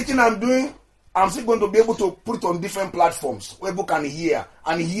 And this teaching I'm doing, I'm still going to be able to put it on different platforms where people can hear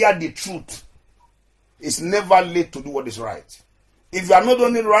and hear the truth. It's never late to do what is right. If you are not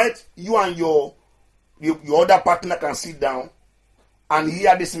doing it right, you and your other partner can sit down and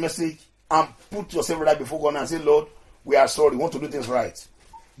hear this message and put yourself right before God and say, Lord, we are sorry, we want to do things right.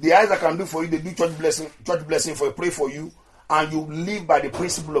 The eyes I can do for you, they do church blessing for you, pray for you, and you live by the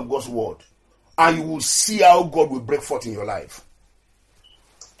principle of God's word. And you will see how God will break forth in your life.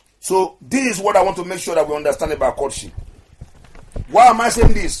 So this is what I want to make sure that we understand about courtship. Why am I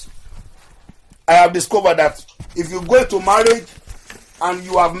saying this? I have discovered that if you go into marriage and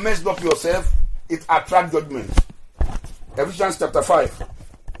you have messed up yourself, it attracts judgment. Ephesians chapter 5.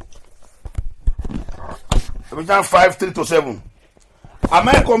 Ephesians 5, 3-7. Am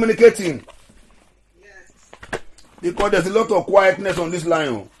I communicating? Yes. Because there's a lot of quietness on this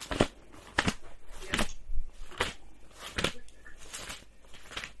line. Yes.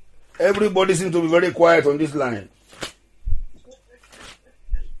 Everybody seems to be very quiet on this line.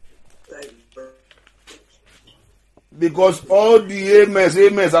 Because all the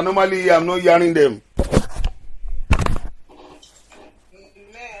amens are normally here, I'm not hearing them.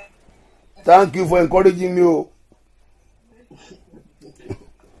 Amen. Thank you for encouraging me.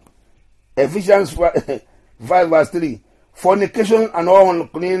 Ephesians 5 verse 3. Fornication and all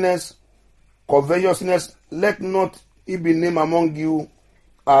uncleanness, covetousness, let not it be named among you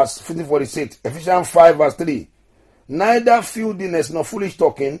as 1546. Ephesians 5 verse 3. Neither filthiness nor foolish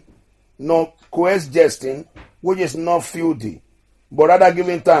talking, nor coarse jesting, which is not filthy, but rather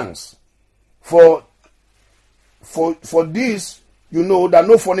giving thanks. For this you know that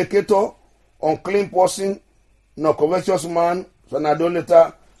no fornicator, unclean person, nor covetous man, an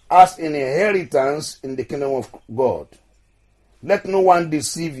idolater, has an inheritance in the kingdom of God. Let no one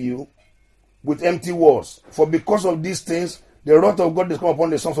deceive you with empty words, for because of these things the wrath of God is come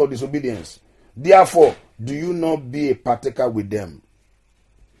upon the sons of disobedience. Therefore, do you not be a partaker with them.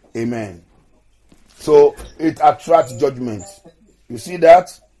 Amen. So it attracts judgment. You see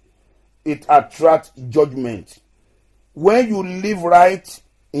that? It attracts judgment. When you live right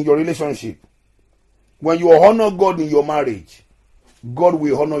in your relationship, when you honor God in your marriage, God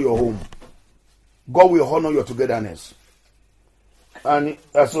will honor your home. God will honor your togetherness. And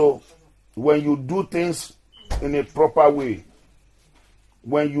so when you do things in a proper way,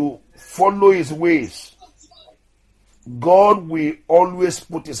 when you follow his ways, God will always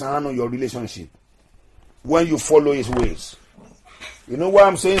put his hand on your relationship. When you follow his ways. You know why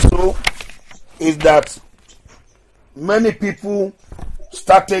I'm saying so? Is that many people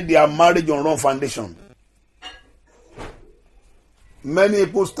started their marriage on wrong foundation. Many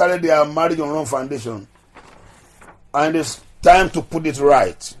people started their marriage on wrong foundation. And it's time to put it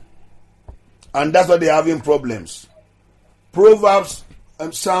right. And that's why they're having problems. Proverbs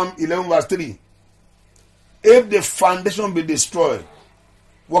and Psalm 11 verse 3. If the foundation be destroyed,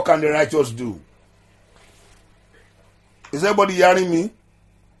 what can the righteous do? Is everybody hearing me?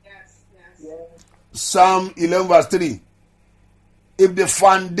 Yes. Psalm 11 verse 3. If the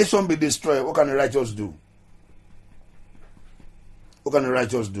foundation be destroyed, what can the righteous do? What can the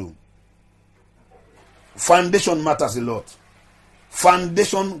righteous do? Foundation matters a lot.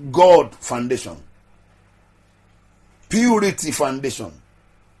 Foundation, God foundation. Purity foundation.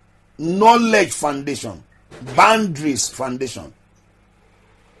 Knowledge foundation. Boundaries foundation.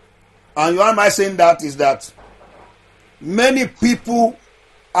 And why am I saying that? Is that many people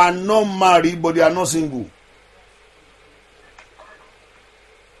are not married, but they are not single.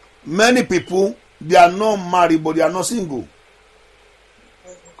 Many people, they are not married, but they are not single.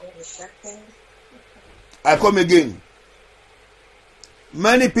 I come again.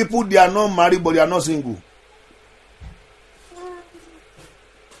 Many people, they are not married, but they are not single.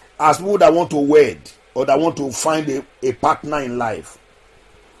 As people that want to wed, or that want to find a partner in life.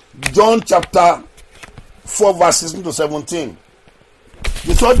 John chapter 4 verse 16-17.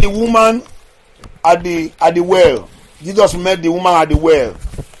 You saw the woman at the well. Jesus met the woman at the well.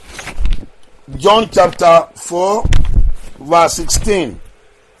 John chapter 4 verse 16.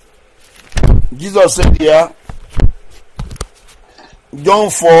 Jesus said here, John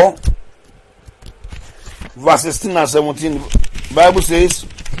 4 verse 16 and 17. Bible says,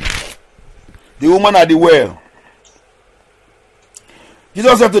 the woman at the well.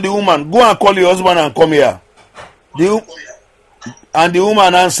 Jesus said to the woman, go and call your husband and come here. And the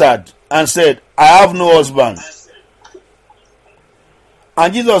woman answered and said, I have no husband.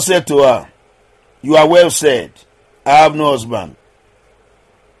 And Jesus said to her, you are well said, I have no husband.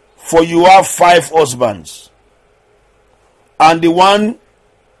 For you have 5 husbands. And the one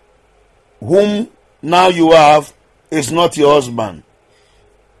whom now you have is not your husband.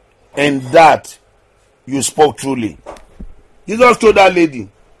 And that you spoke truly. Jesus told that lady,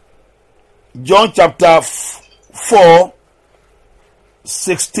 John chapter 4,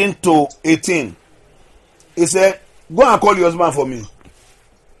 16 to 18. He said, go and call your husband for me.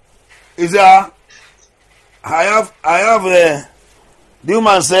 He said, I have the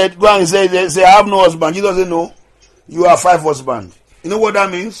woman said, go and say, I have no husband. Jesus said, no, you have 5 husbands. You know what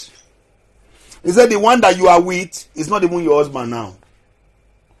that means? He said, the one that you are with is not even your husband now.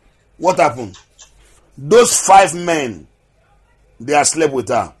 What happened? Those 5 men, they are slept with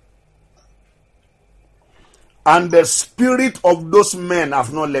her. And the spirit of those men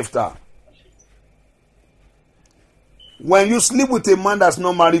have not left her. When you sleep with a man that's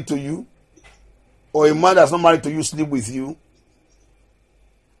not married to you, or a man that's not married to you sleep with you,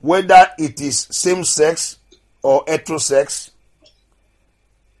 whether it is same sex or heterosex,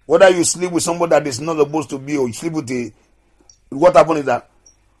 whether you sleep with somebody that is not supposed to be, or you sleep with what happened is that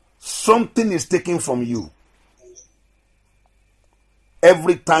something is taken from you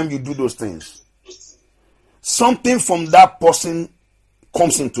every time you do those things. Something from that person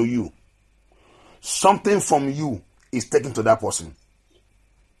comes into you. Something from you is taken to that person.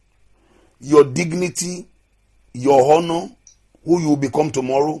 Your dignity, your honor, who you will become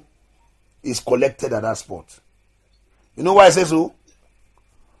tomorrow, is collected at that spot. You know why I say so?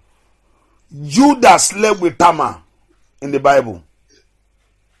 Judah slept with Tamar in the Bible,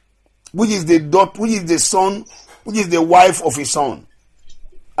 which is the son, which is the wife of his son.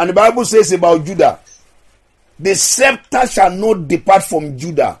 And the Bible says about Judah, the scepter shall not depart from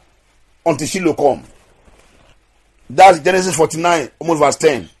Judah until Shiloh come. That's Genesis 49, almost verse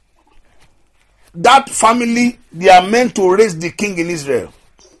 10. That family, they are meant to raise the king in Israel.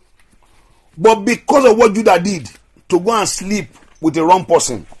 But because of what Judah did, to go and sleep with the wrong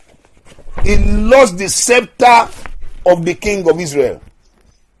person, he lost the scepter of the king of Israel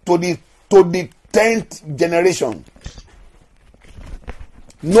to the 10th generation.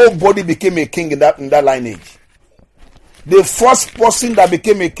 Nobody became a king in that lineage. The first person that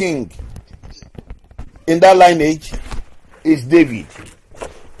became a king in that lineage is David.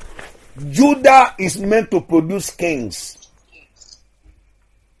 Judah is meant to produce kings.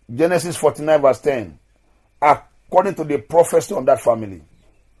 Genesis 49 verse 10. According to the prophecy on that family.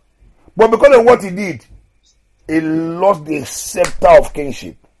 But because of what he did, he lost the scepter of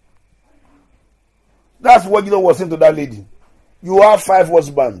kingship. That's what Jesus was saying to that lady. You have 5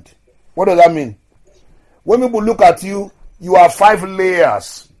 husbands. What does that mean? When people look at you, you have 5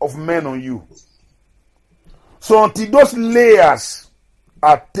 layers of men on you. So until those layers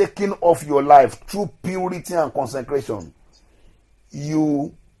are taken off your life through purity and consecration,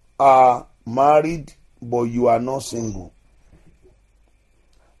 you are married, but you are not single.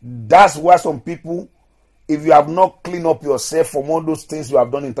 That's why some people, if you have not cleaned up yourself from all those things you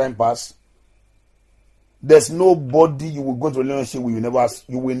have done in time past, there's nobody you will go into a relationship with,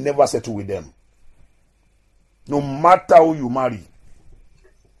 you will never settle with them. No matter who you marry.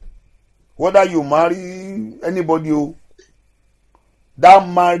 Whether you marry anybody, that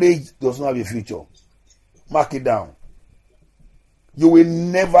marriage does not have a future. Mark it down. You will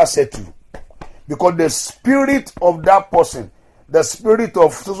never settle. Because the spirit of that person, the spirit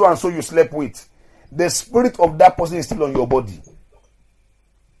of so and so you slept with, the spirit of that person is still on your body.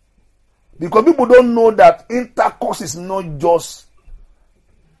 Because people don't know that intercourse is not just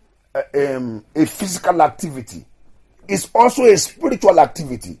a physical activity. It's also a spiritual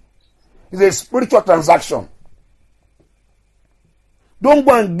activity. It's a spiritual transaction. Don't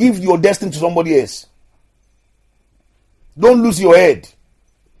go and give your destiny to somebody else. Don't lose your head.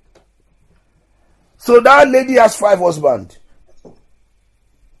 So that lady has 5 husbands.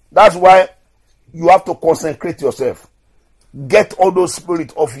 That's why you have to consecrate yourself. Get all those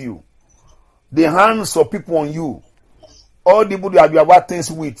spirits off you. The hands of people on you. All the people that you have had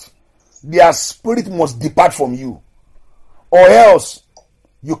things with. Their spirit must depart from you. Or else,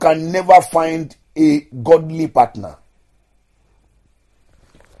 you can never find a godly partner.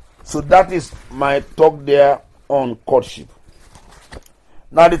 So that is my talk there on courtship.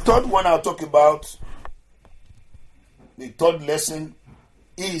 Now the third one I'll talk about, the third lesson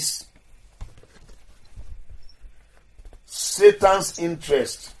is Satan's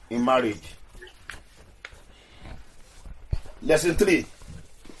interest in marriage. Lesson 3.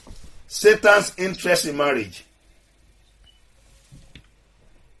 Satan's interest in marriage.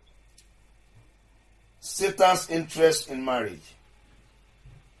 Satan's interest in marriage.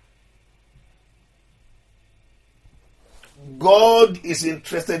 God is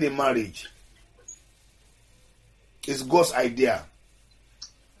interested in marriage. It's God's idea.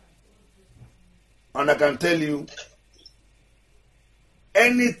 And I can tell you,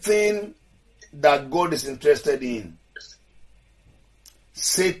 anything that God is interested in,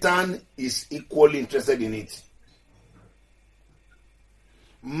 Satan is equally interested in it.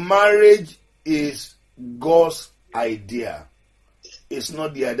 Marriage is God's idea. It's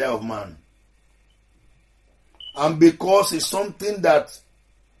not the idea of man. And because it's something that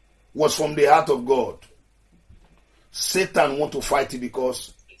was from the heart of God, Satan wants to fight it,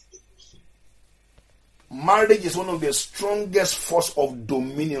 because marriage is one of the strongest force of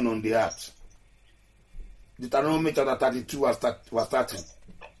dominion on the earth. Deuteronomy chapter 32 verse 30.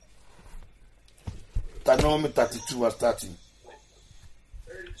 Deuteronomy 32 verse 30.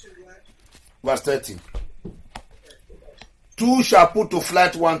 Verse 30. 2 shall put to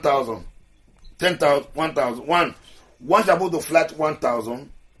flight 1,000. 10,000, 1,000. One shall put to flight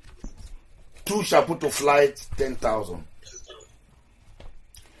 1,000. 2 shall put to flight 10,000.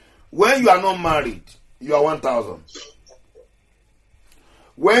 When you are not married, you are 1,000.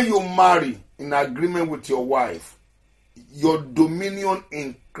 When you marry in agreement with your wife, your dominion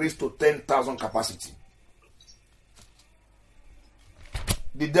increased to 10,000 capacity.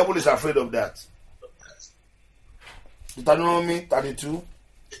 The devil is afraid of that. Deuteronomy 32.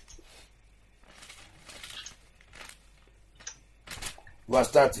 Verse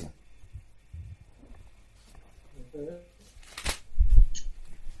 30.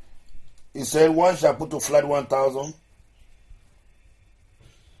 He said, one shall put to flight 1,000.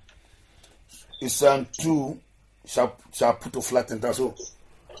 He said, 2 shall put to flight 10,000. So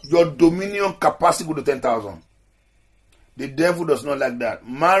your dominion capacity go to 10,000. The devil does not like that.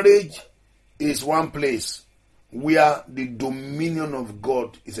 Marriage is one place where the dominion of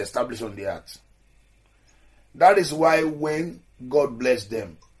God is established on the earth. That is why when God blessed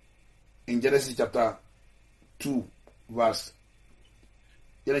them in Genesis chapter 2 verse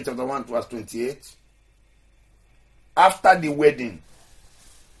Genesis chapter 1 verse 28, after the wedding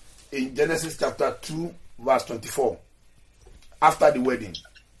in Genesis chapter 2 verse 24, after the wedding,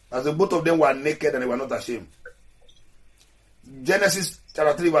 as the both of them were naked and they were not ashamed. Genesis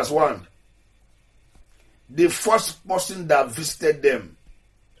chapter 3 verse 1, the first person that visited them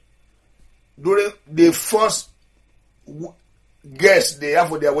during the first guest they have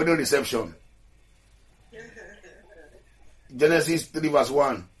for their wedding reception, Genesis 3 verse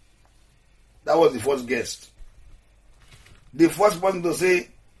 1, that was the first guest. The first person to say,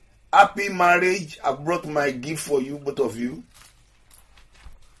 happy marriage, I brought my gift for you, both of you.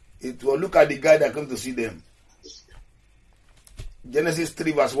 It will look at the guy that comes to see them. Genesis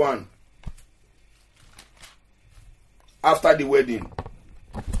 3 verse 1. After the wedding.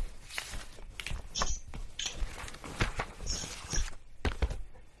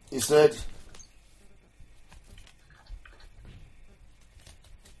 He said,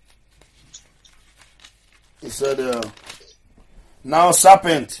 now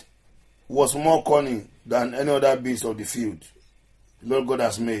serpent was more cunning than any other beast of the field Lord God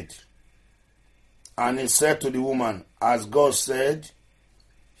has made. And he said to the woman, as God said,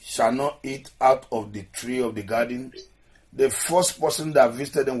 shall not eat out of the tree of the garden. The first person that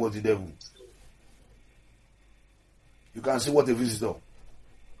visited them was the devil. You can see what a visitor.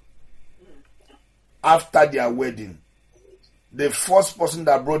 After their wedding, the first person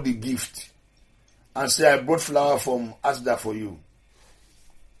that brought the gift and said, I brought flower from Asda for you,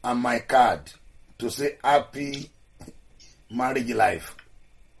 and my card to say happy marriage life,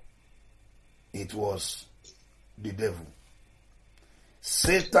 it was the devil.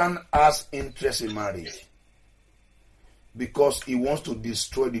 Satan has interest in marriage because he wants to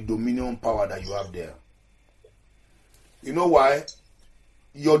destroy the dominion power that you have there. You know why?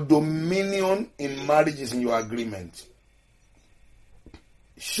 Your dominion in marriage is in your agreement.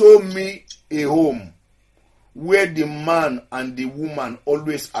 Show me a home where the man and the woman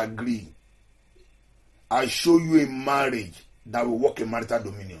always agree. I show you a marriage that will work in marital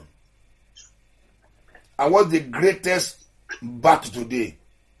dominion. And what's the greatest battle today?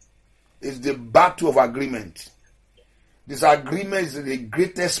 It's the battle of agreement. This agreement is the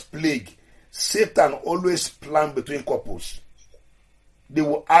greatest plague Satan always plans between couples. They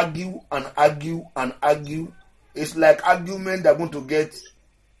will argue and argue and argue. It's like argument they're going to get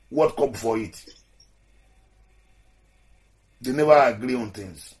World Cup for it. They never agree on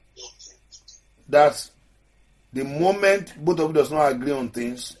things. That's the moment both of you does not agree on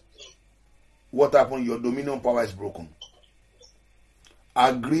things, what happens? Your dominion power is broken.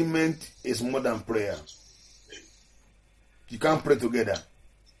 Agreement is more than prayer. You can't pray together.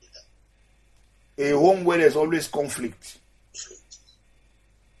 A home where there's always conflict,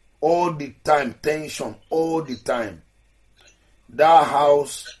 all the time, tension, all the time, that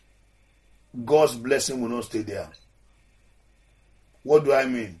house, God's blessing will not stay there. What do I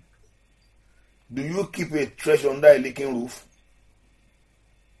mean? Do you keep a treasure under a leaking roof?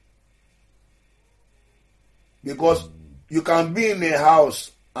 Because you can be in a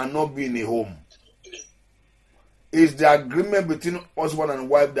house and not be in a home. It's the agreement between husband and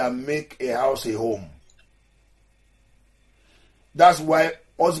wife that make a house a home. That's why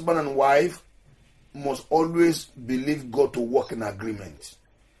husband and wife must always believe God to work in agreement.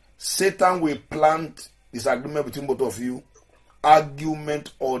 Satan will plant disagreement between both of you,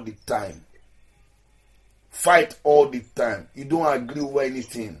 argument all the time, fight all the time. You don't agree over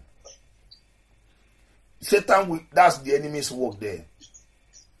anything. Satan will, that's the enemy's work there.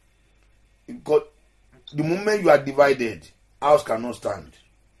 Because the moment you are divided, house cannot stand.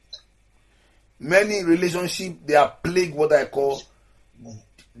 Many relationships, they are plagued what I call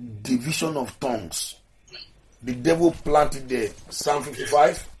division of tongues. The devil planted there. Psalm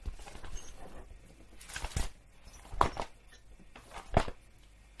 55.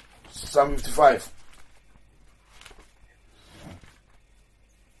 Psalm 55.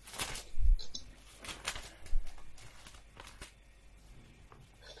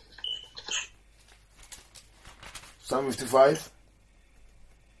 Psalm 55.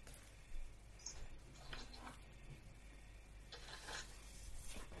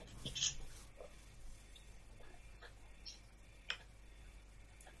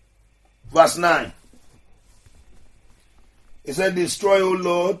 Verse 9. It said, destroy, O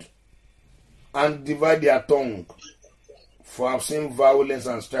Lord, and divide their tongue, for I have seen violence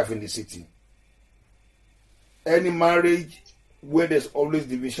and strife in the city. Any marriage where there's always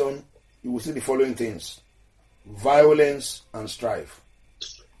division, you will see the following things: violence and strife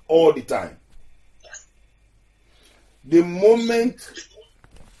all the time. The moment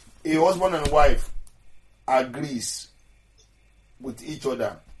a husband and wife agrees with each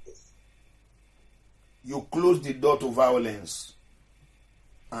other, you close the door to violence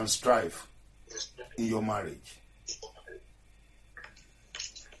and strife in your marriage.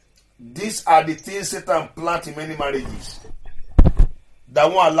 These are the things Satan plants in many marriages that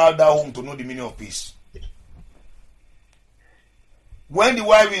won't allow that home to know the meaning of peace. When the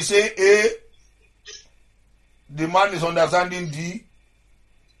wife will say A, the man is understanding D.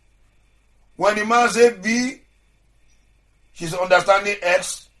 When the man says B, she's understanding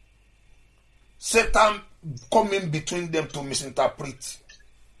X. Satan come in between them to misinterpret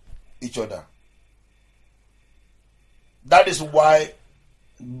each other. That is why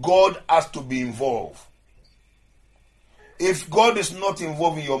God has to be involved. If God is not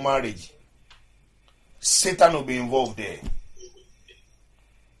involved in your marriage, Satan will be involved there.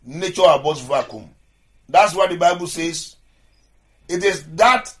 Nature abhors vacuum. That's why the Bible says it is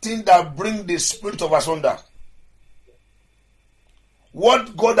that thing that brings the spirit of asunder.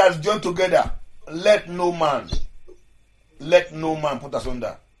 What God has joined together, let no man put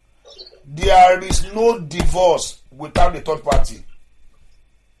asunder. There is no divorce without the third party.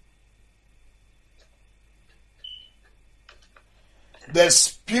 The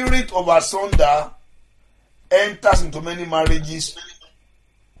spirit of asunder enters into many marriages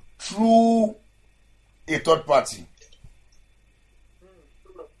through a third party.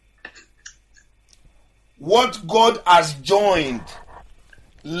 What God has joined,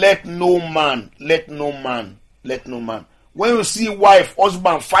 let no man. When you see wife,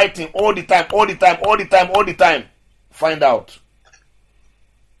 husband fighting all the time, find out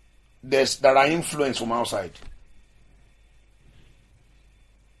there are influence from outside.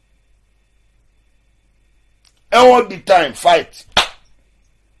 All the time, fight.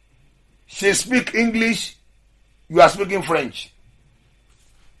 She speak English, you are speaking French.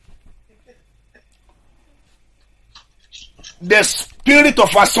 The spirit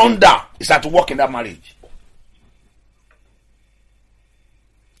of asunder is at work in that marriage.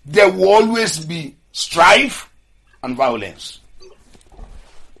 There will always be strife and violence.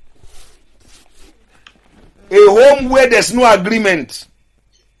 A home where there's no agreement,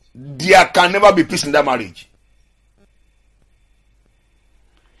 there can never be peace in that marriage.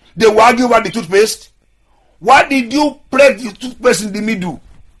 They will argue about the toothpaste. Why did you press the toothpaste in the middle?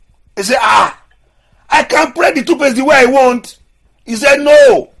 He said, I can't press the toothpaste the way I want. He said,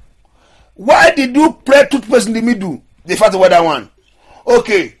 no. Why did you press toothpaste in the middle? The fat with that one.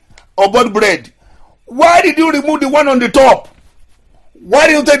 Okay. About bread. Why did you remove the one on the top? Why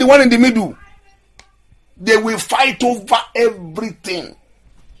did you take the one in the middle? They will fight over everything.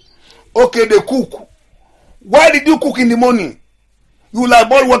 Okay, they cook. Why did you cook in the morning? You like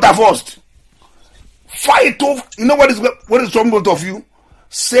boil water first. Fight over. You know what is wrong with both of you?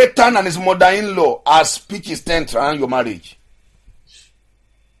 Satan and his mother-in-law are speeches tent around your marriage.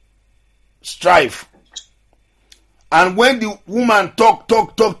 Strife. And when the woman talk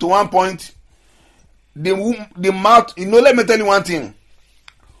to one point, the mouth, let me tell you one thing.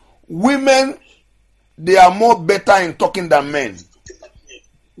 Women, they are more better in talking than men.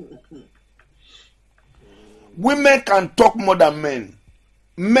 Women can talk more than men.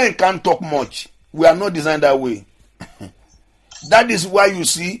 Men can't talk much. We are not designed that way. That is why you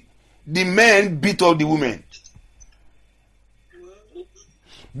see the men beat up the women.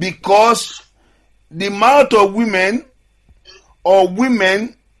 Because the mouth of women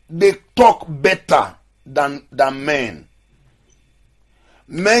they talk better than men.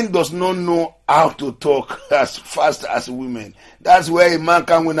 Men does not know how to talk as fast as women. That's where a man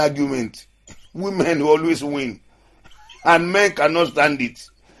can win argument. Women always win. And men cannot stand it.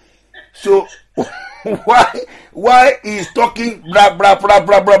 So why is talking blah blah blah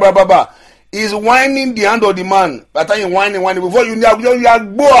blah blah blah blah blah? He's whining the hand of the man. By the time you whining before you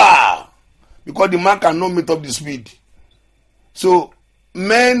boah, because the man cannot meet up the speed. So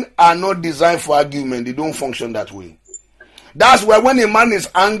men are not designed for argument. They don't function that way. That's why when a man is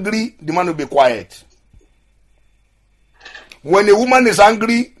angry, the man will be quiet. When a woman is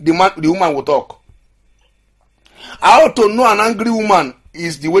angry, the woman will talk. How to know an angry woman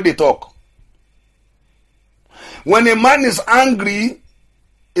is the way they talk. When a man is angry,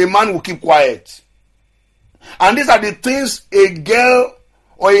 a man will keep quiet. And these are the things a girl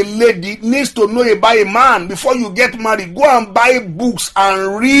or a lady needs to know about a man before you get married. Go and buy books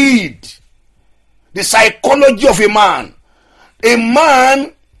and read the psychology of a man. A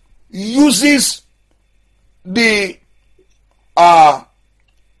man uses the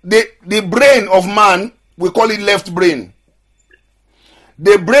brain of man, we call it left brain.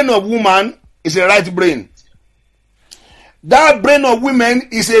 The brain of woman is a right brain. That brain of women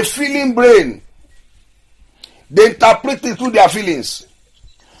is a feeling brain. They interpret it through their feelings.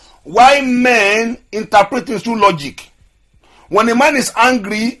 Why men interpret it through logic. When a man is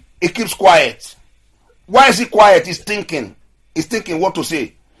angry, he keeps quiet. Why is he quiet? He's thinking. He's thinking what to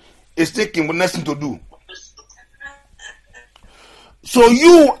say. He's thinking what next thing to do. So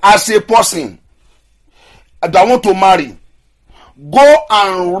you as a person that want to marry, go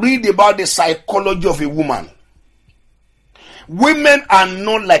and read about the psychology of a woman. Women are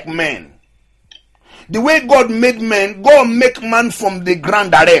not like men. The way God made men, God make man from the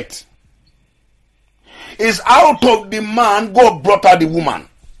ground direct. It's out of the man God brought out the woman.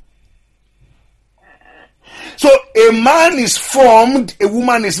 So a man is formed, a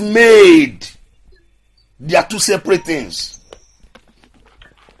woman is made. They are two separate things.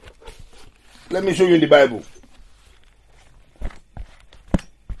 Let me show you in the Bible.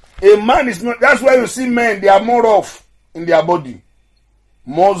 A man is not, that's why you see men, they are more rough in their body.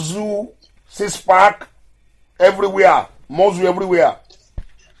 Muscle, six-pack, everywhere. Muscle everywhere.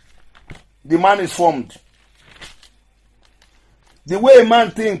 The man is formed. The way a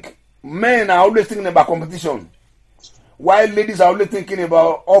man think, men are always thinking about competition. While ladies are always thinking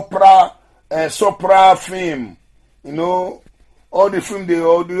about opera, sopra film. You know, all this film they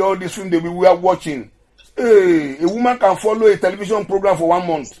were watching. Hey, a woman can follow a television program for 1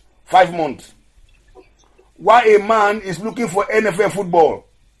 month, 5 months. While a man is looking for NFL football,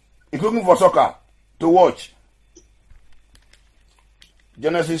 he's looking for soccer to watch.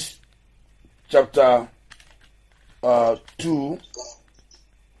 Genesis chapter 2,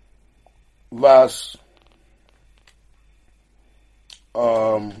 verse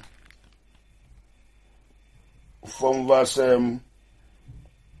from verse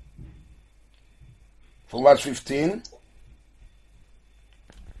 15.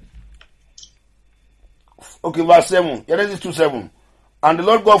 Okay, verse 7. Genesis 2:7. And the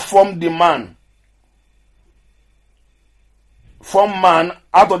Lord God formed man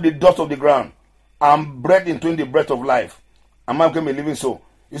out of the dust of the ground and breathed into him the breath of life. And man became a living soul.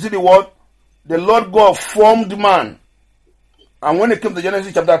 You see the word? The Lord God formed man. And when it came to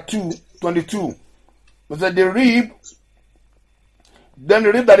Genesis chapter 2:22, it said the rib that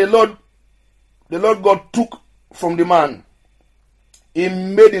the Lord God took from the man, he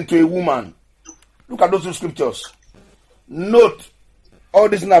made into a woman. Look at those two scriptures. Note all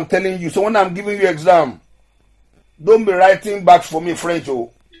this I'm telling you. So when I'm giving you exam, don't be writing back for me French. Oh.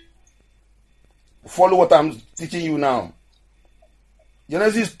 Follow what I'm teaching you now.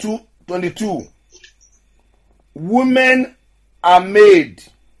 Genesis 2:22. Women are made.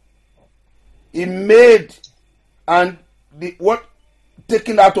 He made, and what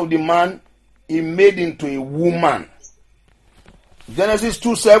taken out of the man, he made into a woman. Genesis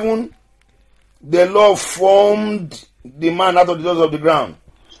 2:7. The Lord formed the man out of the dust of the ground.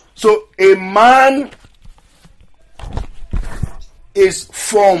 So a man is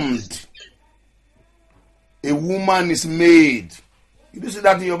formed. A woman is made. You see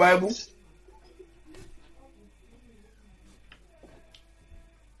that in your Bible?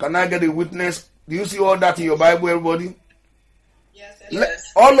 Can I get a witness? Do you see all that in your Bible, everybody?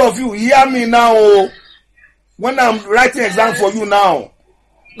 Yes. All of you, hear me now. When I'm writing exam for you now,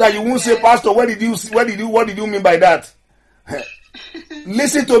 that you won't say, Pastor, what did you mean by that?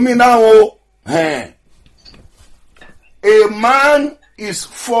 Listen to me now. A man is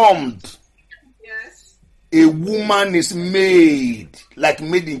formed. Yes. A woman is made, like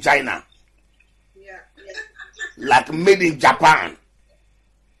made in China. Yeah. Like made in Japan.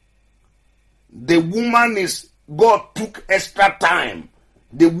 The woman is, God took extra time.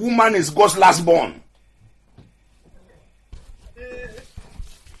 The woman is God's last born.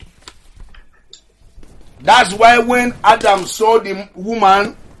 That's why when Adam saw the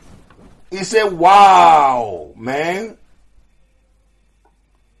woman, he said, wow, man.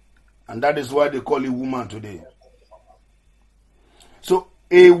 And that is why they call it woman today. So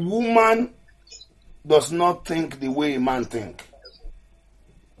a woman does not think the way a man thinks.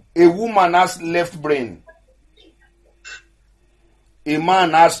 A woman has left brain. A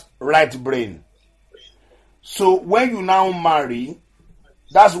man has right brain. So when you now marry,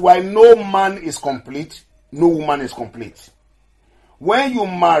 that's why no man is complete, no woman is complete. When you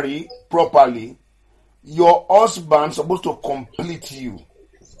marry properly, your husband is supposed to complete you.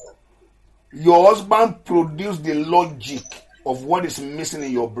 Your husband produces the logic of what is missing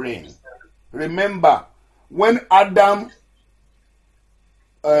in your brain. Remember, when Adam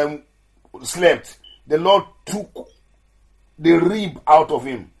slept, the Lord took the rib out of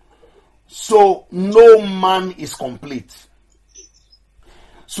him. So no man is complete.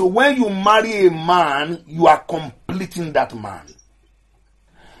 So when you marry a man, you are completing that man.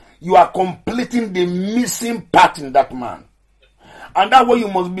 You are completing the missing part in that man. And that's what you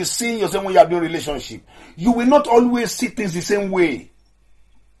must be seeing yourself when you are doing relationship. You will not always see things the same way.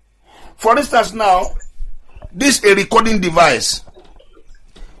 For instance now, this is a recording device.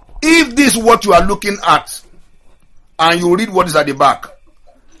 If this is what you are looking at, and you read what is at the back,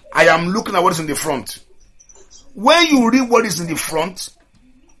 I am looking at what is in the front. When you read what is in the front,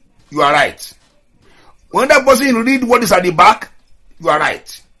 you are right. When that person read what is at the back, you are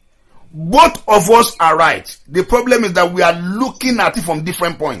right. Both of us are right. The problem is that we are looking at it from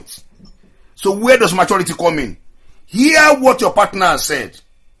different points. So where does maturity come in? Hear what your partner has said.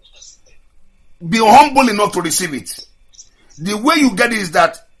 Be humble enough to receive it. The way you get it is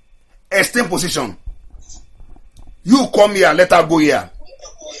that extend position. You come here, let her go here.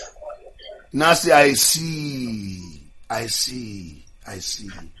 Now say, I see.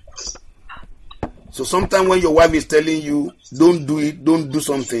 So sometimes when your wife is telling you, don't do it, don't do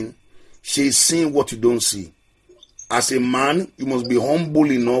something, she is seeing what you don't see. As a man, you must be humble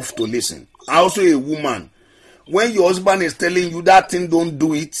enough to listen. Also a woman, when your husband is telling you that thing, don't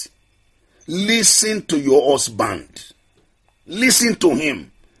do it, listen to your husband. Listen to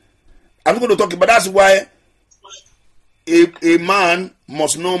him. I'm going to talk about that's why a man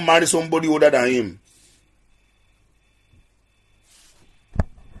must not marry somebody older than him.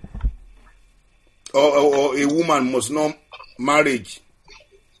 Or a woman must not marry.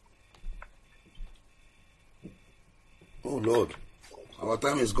 Oh Lord, our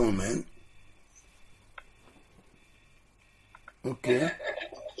time is gone, man. Okay.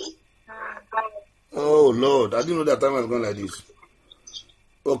 Oh Lord, I didn't know that time was gone like this.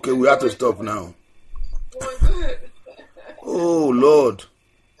 Okay, we have to stop now. Oh Lord.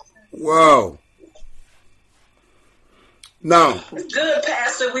 Wow. Now. Good,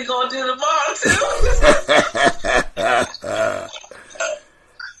 Pastor. We're going to do tomorrow too.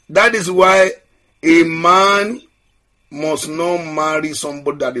 That is why a man must not marry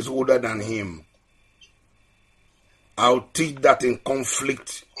somebody that is older than him. I'll teach that in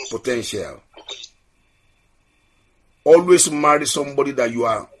conflict potential. Always marry somebody that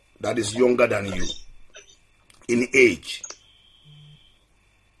is younger than you in age.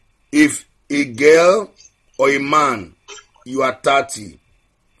 If a girl or a man, you are 30,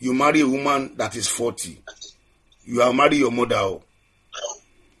 you marry a woman that is 40, you have married your mother.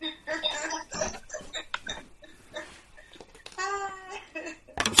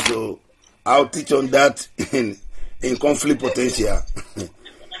 So I'll teach on that in conflict potential.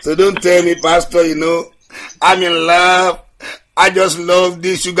 So don't tell me, Pastor, I'm in love. I just love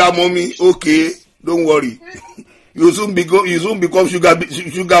this sugar mommy. Okay, don't worry. You soon become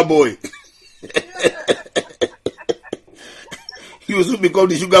sugar boy. You soon become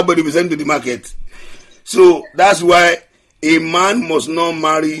the sugar boy to be sent to the market. So that's why a man must not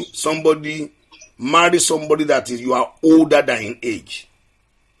marry somebody that you are older than in age.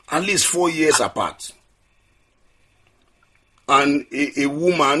 At least 4 years apart. And a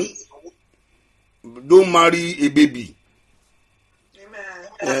woman, don't marry a baby.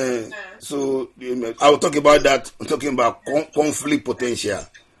 So I will talk about that. I'm talking about conflict potential.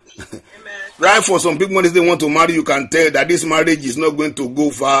 Right, for some people, when they want to marry, you can tell that this marriage is not going to go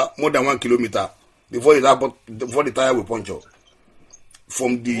far more than 1 kilometer before the tire will puncture.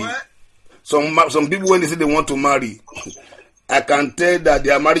 From the some people, when they say they want to marry, I can tell that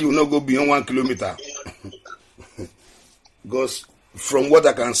their marriage will not go beyond 1 kilometer. Because from what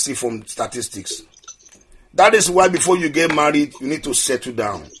I can see from statistics, that is why before you get married, you need to settle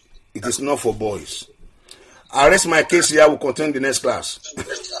down. It is not for boys. I rest my case here. I will continue the next class.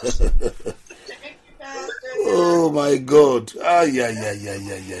 Oh my God. Yeah.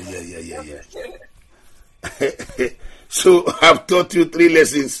 So I've taught you 3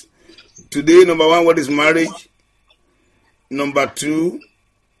 lessons. Today, number 1, what is marriage? Number 2,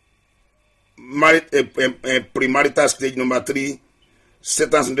 premarital stage. Number 3,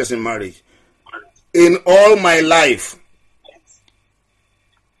 Satan's interest in marriage. In all my life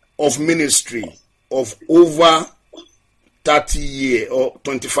of ministry of over 30 years or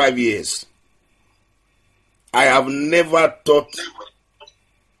 25 years, I have never taught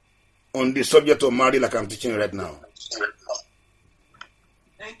on the subject of marriage like I'm teaching right now.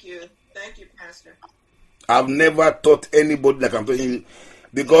 Thank you, Pastor. I've never taught anybody like I'm teaching,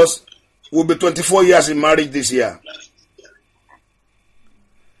 because we'll be 24 years in marriage this year.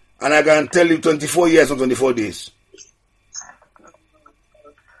 And I can tell you 24 years and 24 days.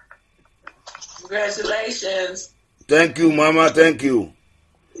 Congratulations. Thank you, Mama. Thank you.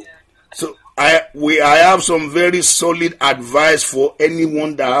 Yeah. So I have some very solid advice for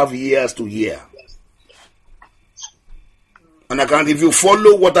anyone that have ears to hear. And if you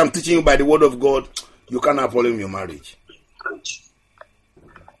follow what I'm teaching you by the word of God, you cannot have problem in your marriage.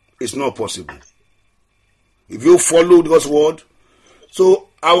 It's not possible. If you follow God's word. So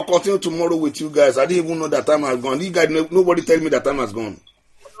I will continue tomorrow with you guys. I didn't even know that time has gone. You guys, nobody tell me that time has gone.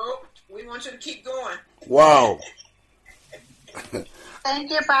 Nope. We want you to keep going. Wow.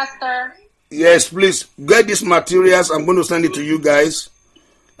 Thank you, Pastor. Yes, please get these materials. I'm going to send it to you guys.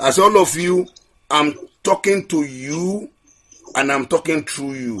 As all of you, I'm talking to you and I'm talking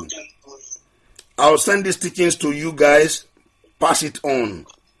through you. I'll send these teachings to you guys. Pass it on.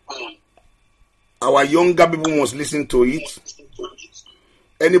 Our younger people must listen to it.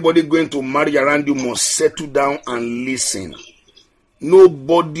 Anybody going to marry around you must settle down and listen.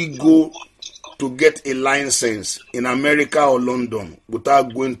 Nobody go to get a license in America or London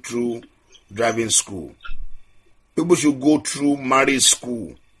without going through driving school. People should go through marriage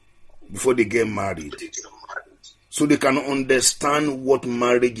school before they get married, so they can understand what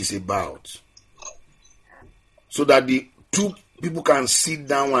marriage is about, so that the two people can sit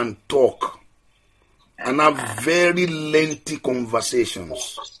down and talk and have very lengthy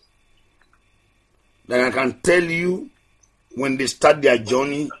conversations. Then I can tell you, when they start their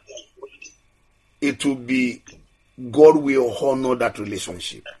journey, it will be, God will honor that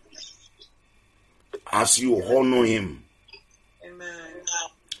relationship as you honor Him.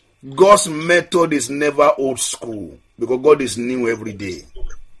 Amen. God's method is never old school, because God is new every day.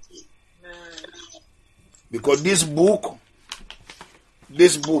 Amen. Because this book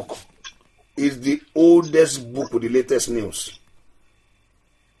is the oldest book with the latest news.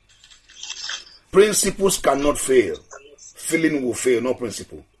 Principles cannot fail. Feeling will fail, not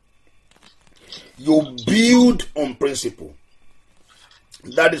principle. You build on principle.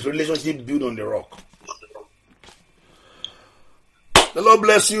 That is relationship built on the rock. The Lord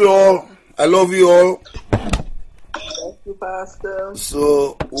bless you all. I love you all. Thank you, Pastor.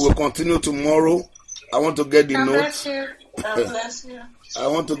 So we will continue tomorrow. I want to get the notes. God bless you. I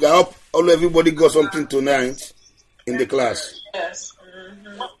want to get up. Everybody got something tonight in the class. Yes.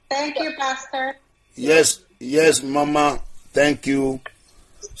 Mm-hmm. Thank you, Pastor. Yes, Mama. Thank you.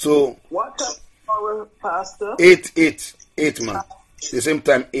 So what time tomorrow, Pastor? 8, man. The same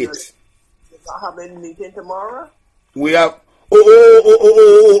time, 8. You don't have any meeting tomorrow? We have.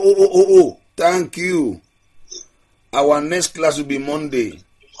 Thank you. Our next class will be Monday,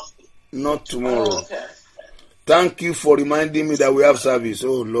 not tomorrow. Okay. Thank you for reminding me that we have service.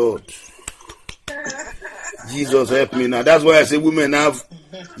 Oh, Lord. Jesus help me now. That's why I say women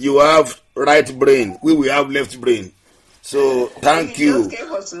you have right brain. We will have left brain. So thank you.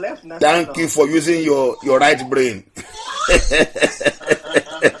 Thank you for using your right brain.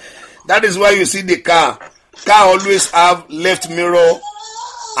 That is why you see the car. Car always have left mirror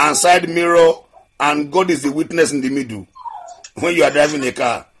and side mirror, and God is the witness in the middle. When you are driving a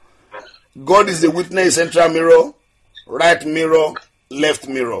car, God is the witness, central mirror, right mirror, left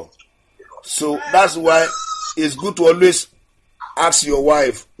mirror. So that's why it's good to always ask your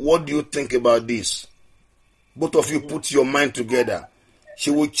wife, what do you think about this? Both of you put your mind together. She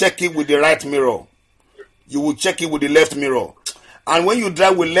will check it with the right mirror. You will check it with the left mirror. And when you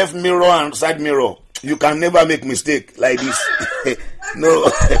drive with left mirror and side mirror, you can never make mistake like this.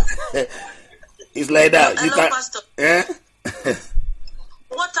 No. It's like that. Hello, you can. Pastor. Eh?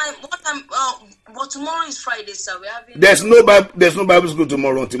 What time? But tomorrow is Friday, sir. We have. There's no Bible school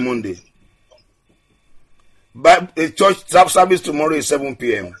tomorrow until Monday. But the church service tomorrow is 7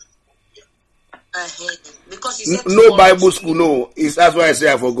 p.m. Because no Bible school, no. That's why I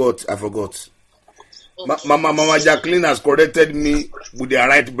say I forgot. Okay. Mama Jacqueline has corrected me with their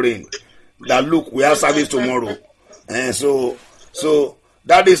right brain. That look, we have service tomorrow, and so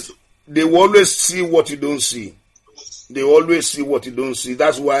that is, they will always see what you don't see. They always see what you don't see.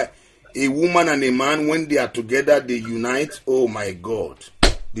 That's why a woman and a man, when they are together, they unite. Oh my God,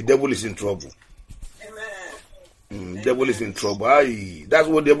 the devil is in trouble. Devil is in trouble. Aye. That's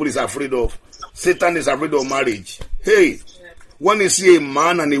what the devil is afraid of. Satan is afraid of marriage. Hey, when you see a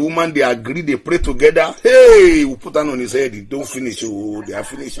man and a woman, they agree, they pray together. Hey, we put that on his head. It don't finish. Oh, they are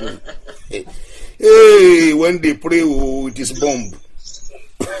finishing. Hey, when they pray, oh, it is bomb.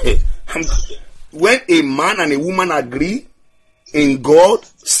 When a man and a woman agree in God,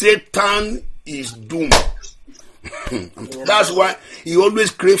 Satan is doomed. That's why he always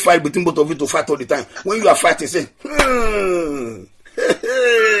create fight between both of you to fight all the time. When you are fighting, say,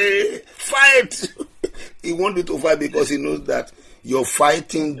 fight. He wants you to fight because he knows that your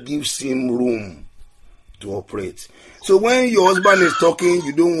fighting gives him room to operate. So when your husband is talking,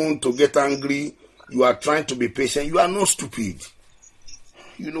 you don't want to get angry. You are trying to be patient. You are not stupid.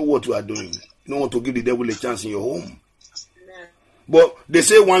 You know what you are doing. You don't want to give the devil a chance in your home. But they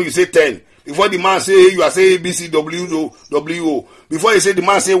say 1, you say 10. Before the man say A, you are saying A, B, C, W, W, O. Before you say the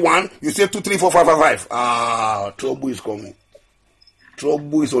man say 1, you say 2, 3, 4, 5, 5, 5. Ah, trouble is coming.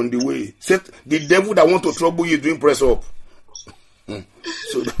 Trouble is on the way. The devil that want to trouble you is doing press up.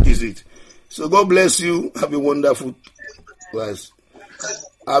 So that is it. So God bless you. Have a wonderful class.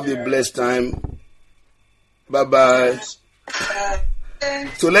 Have a blessed time. Bye-bye.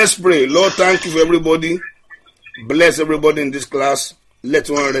 So let's pray. Lord, thank you for everybody. Bless everybody in this class. Let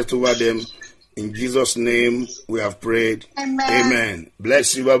one rest over them. In Jesus' name we have prayed. Amen.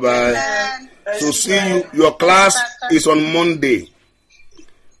 Bless you. Bye-bye. Amen. So see you. Your class is on Monday.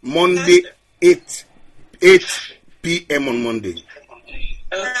 Monday, 8 p.m. on Monday.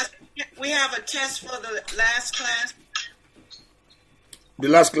 We have a test for the last class. The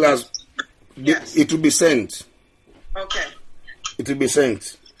last class, yes. It will be sent. Okay. It will be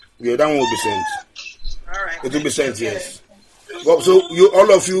sent. Yeah, that one will be sent. All right. It will be sent, yes. Well, so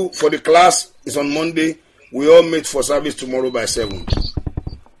all of you, for the class, is on Monday. We all meet for service tomorrow by 7.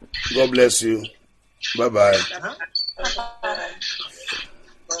 God bless you. Bye-bye.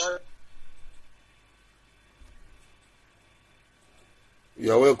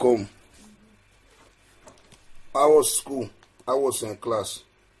 You're welcome. I was school. I was in class.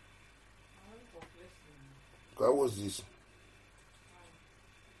 How was this?